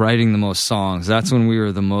were writing the most songs. That's when we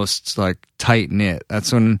were the most like tight knit.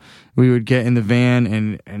 That's when we would get in the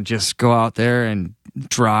van and just go out there and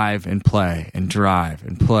drive and play and drive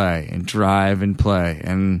and play and drive and play.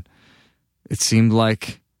 And it seemed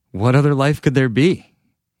like, what other life could there be?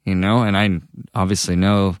 And I obviously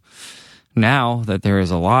know now that there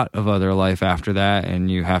is a lot of other life after that,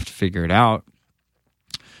 and you have to figure it out.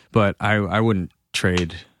 But I wouldn't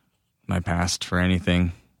trade my past for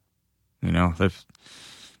anything. If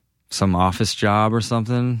some office job or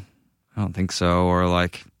something, I don't think so. Or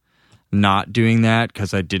like not doing that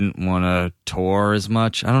because I didn't want to tour as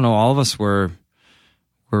much. I don't know. All of us were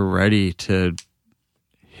ready to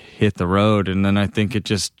hit the road, and then I think it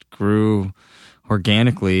just grew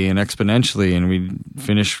organically and exponentially, and we'd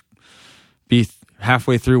be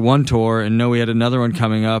halfway through one tour and know we had another one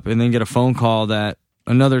coming up, and then get a phone call that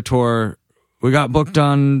another tour, we got booked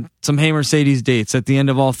on some Hey Mercedes dates at the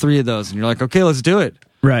end of all three of those, and you're like, okay, let's do it.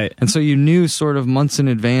 Right. And so you knew sort of months in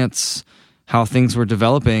advance how things were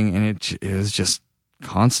developing, and it was just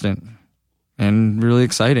constant and really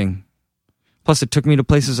exciting. Plus, it took me to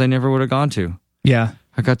places I never would have gone to. Yeah.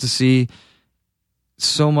 I got to see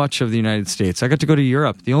so much of the United States. I got to go to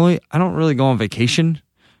Europe. I don't really go on vacation.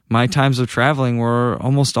 My times of traveling were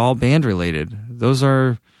almost all band related.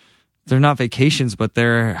 They're not vacations, but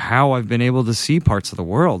they're how I've been able to see parts of the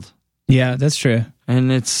world. Yeah, that's true.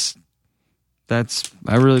 And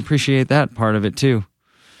I really appreciate that part of it too.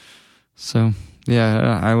 So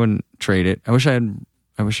yeah, I wouldn't trade it. I wish I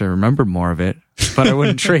remembered more of it, but I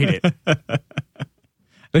wouldn't trade it.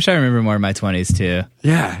 I wish I remember more of my 20s too.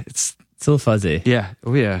 Yeah, it's a little fuzzy. Yeah.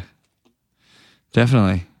 Oh yeah.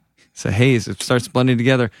 Definitely. It's a haze. It starts blending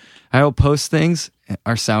together. I will post things.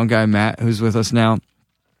 Our sound guy, Matt, who's with us now,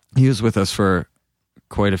 he was with us for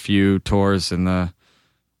quite a few tours in the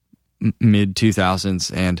mid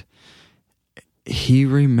 2000s, and he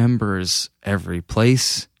remembers every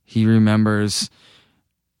place. He remembers,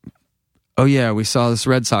 oh yeah, we saw this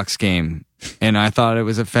Red Sox game, and I thought it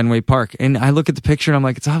was at Fenway Park. And I look at the picture and I'm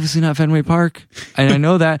like, it's obviously not Fenway Park. And I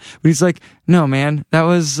know that. But he's like, no, man, that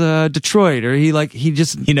was Detroit. Or he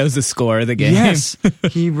knows the score of the game. Yes.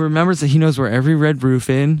 He remembers that. He knows where every Red Roof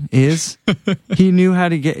Inn is. He knew how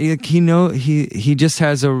to get, he just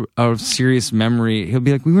has a serious memory. He'll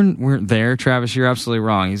be like, we weren't there, Travis. You're absolutely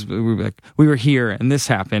wrong. We were here and this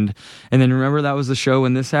happened. And then remember that was the show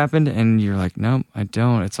when this happened? And you're like, no, I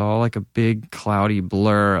don't. It's all like a big cloudy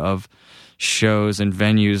blur of shows and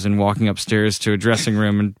venues and walking upstairs to a dressing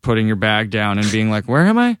room and putting your bag down and being like, where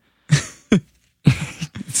am I?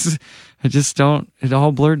 I just don't, it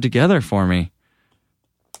all blurred together for me.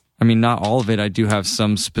 I mean, not all of it. I do have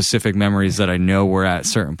some specific memories that I know were at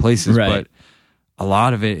certain places, right. But a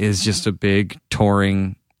lot of it is just a big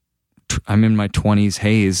touring. I'm in my 20s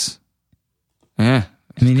haze. Yeah.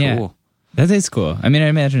 I mean, cool. yeah, that is cool. I mean, I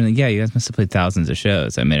imagine, you guys must have played thousands of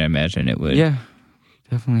shows. I mean, I imagine it would. Yeah,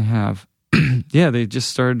 definitely have. Yeah, they just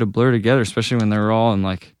started to blur together, especially when they were all in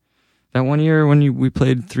like that one year when we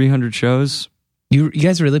played 300 shows. You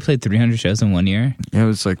guys really played 300 shows in 1 year? Yeah, it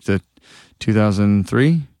was like the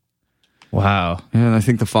 2003. Wow. And I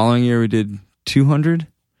think the following year we did 200.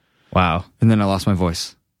 Wow. And then I lost my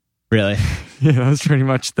voice. Really? Yeah, that was pretty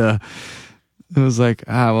much it was like,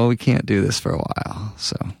 well, we can't do this for a while.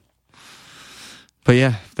 So, but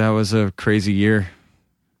yeah, that was a crazy year. It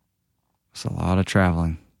was a lot of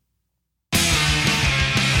traveling.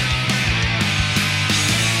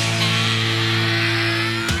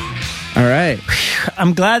 All right.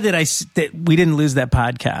 I'm glad that that we didn't lose that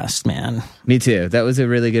podcast, man. Me too. That was a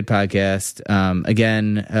really good podcast.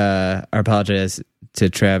 Again, our apologies to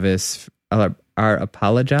Travis. Our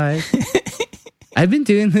apologize. I've been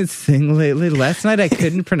doing this thing lately. Last night I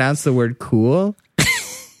couldn't pronounce the word cool.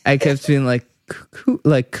 I kept being like cool,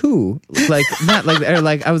 not like, or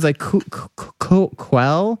like I was like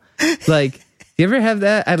quell, like. You ever have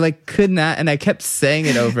that? I could not, and I kept saying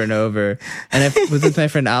it over and over. And I was with my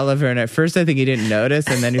friend Oliver, and at first I think he didn't notice,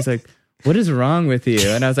 and then he's like, "What is wrong with you?"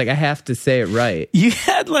 And I was like, "I have to say it right." You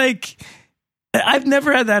had I've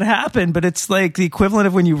never had that happen, but it's like the equivalent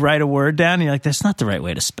of when you write a word down and you're like, "That's not the right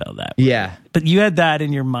way to spell that." Yeah, but you had that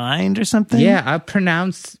in your mind or something. Yeah, I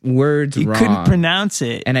pronounce words wrong. You couldn't pronounce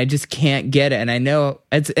it, and I just can't get it. And I know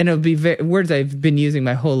it'll be words I've been using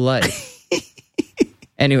my whole life.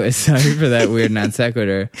 Anyway, sorry for that weird non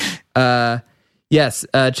sequitur. Yes,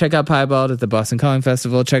 check out Piebald at the Boston Calling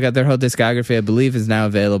Festival. Check out their whole discography. I believe is now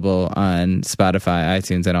available on Spotify,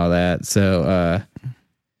 iTunes, and all that. So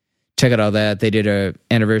check out all that. They did an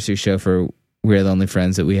anniversary show for We're the Only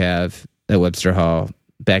Friends that we have at Webster Hall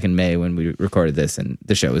back in May when we recorded this, and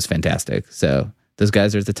the show was fantastic. So those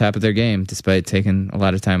guys are at the top of their game despite taking a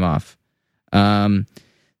lot of time off.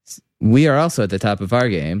 We are also at the top of our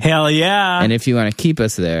game. Hell yeah. And if you want to keep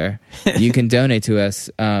us there, you can donate to us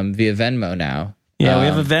via Venmo now. Yeah, we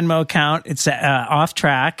have a Venmo account. It's off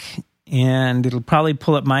track, and it'll probably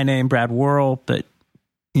pull up my name, Brad Worrell, but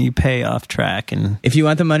you pay off track. And if you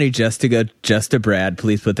want the money just to go just to Brad,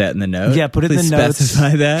 please put that in the note. Yeah, put it in the notes.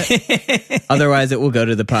 Specify that. Otherwise, it will go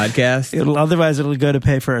to the podcast. Otherwise, it'll go to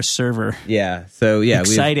pay for our server. Yeah. So yeah,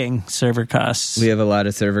 exciting server costs. We have a lot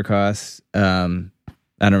of server costs.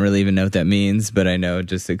 I don't really even know what that means, but I know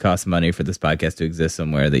just it costs money for this podcast to exist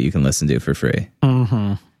somewhere that you can listen to for free.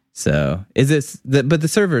 Mm-hmm. So is this? But the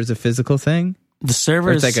server is a physical thing. The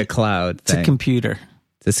server is like a cloud thing. It's a computer.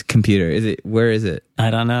 This computer is it? Where is it?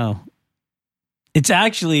 I don't know. It's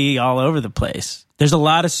actually all over the place. There's a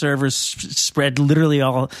lot of servers spread literally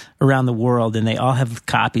all around the world, and they all have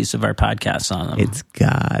copies of our podcasts on them. It's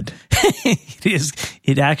God. It is.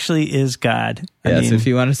 It actually is God. Yes, if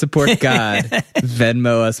you want to support God,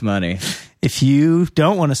 Venmo us money. If you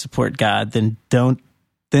don't want to support God, then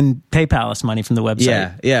PayPal us money from the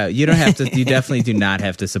website. Yeah. You don't have to. You definitely do not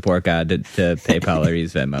have to support God to PayPal or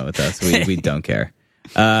use Venmo with us. We don't care.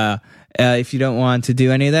 If you don't want to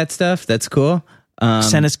do any of that stuff, that's cool.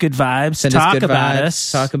 Send us good vibes.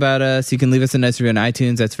 Talk about us. You can leave us a nice review on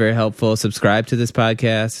iTunes. That's very helpful. Subscribe to this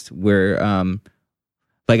podcast. We're,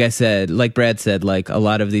 like I said, like Brad said, like a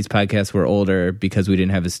lot of these podcasts were older because we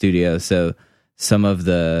didn't have a studio. So some of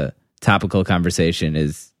the topical conversation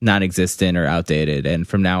is non-existent or outdated. And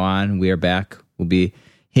from now on, we are back. We'll be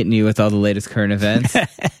hitting you with all the latest current events.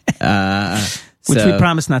 Which we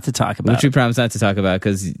promise not to talk about. Which we promise not to talk about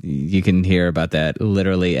because you can hear about that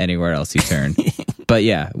literally anywhere else you turn. But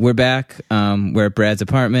yeah, we're back. We're at Brad's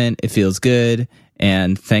apartment. It feels good.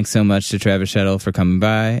 And thanks so much to Travis Shettel for coming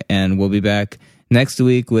by. And we'll be back next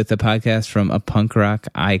week with a podcast from a punk rock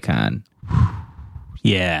icon.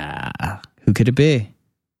 Yeah. Who could it be?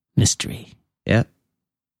 Mystery. Yep.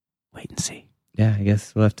 Wait and see. Yeah, I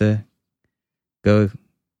guess we'll have to go.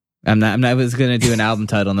 I was going to do an album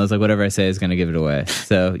title, and I was like, whatever I say is going to give it away.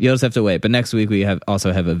 So you'll just have to wait. But next week, we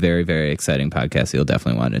also have a very, very exciting podcast you'll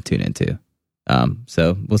definitely want to tune into.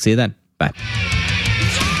 So we'll see you then. Bye.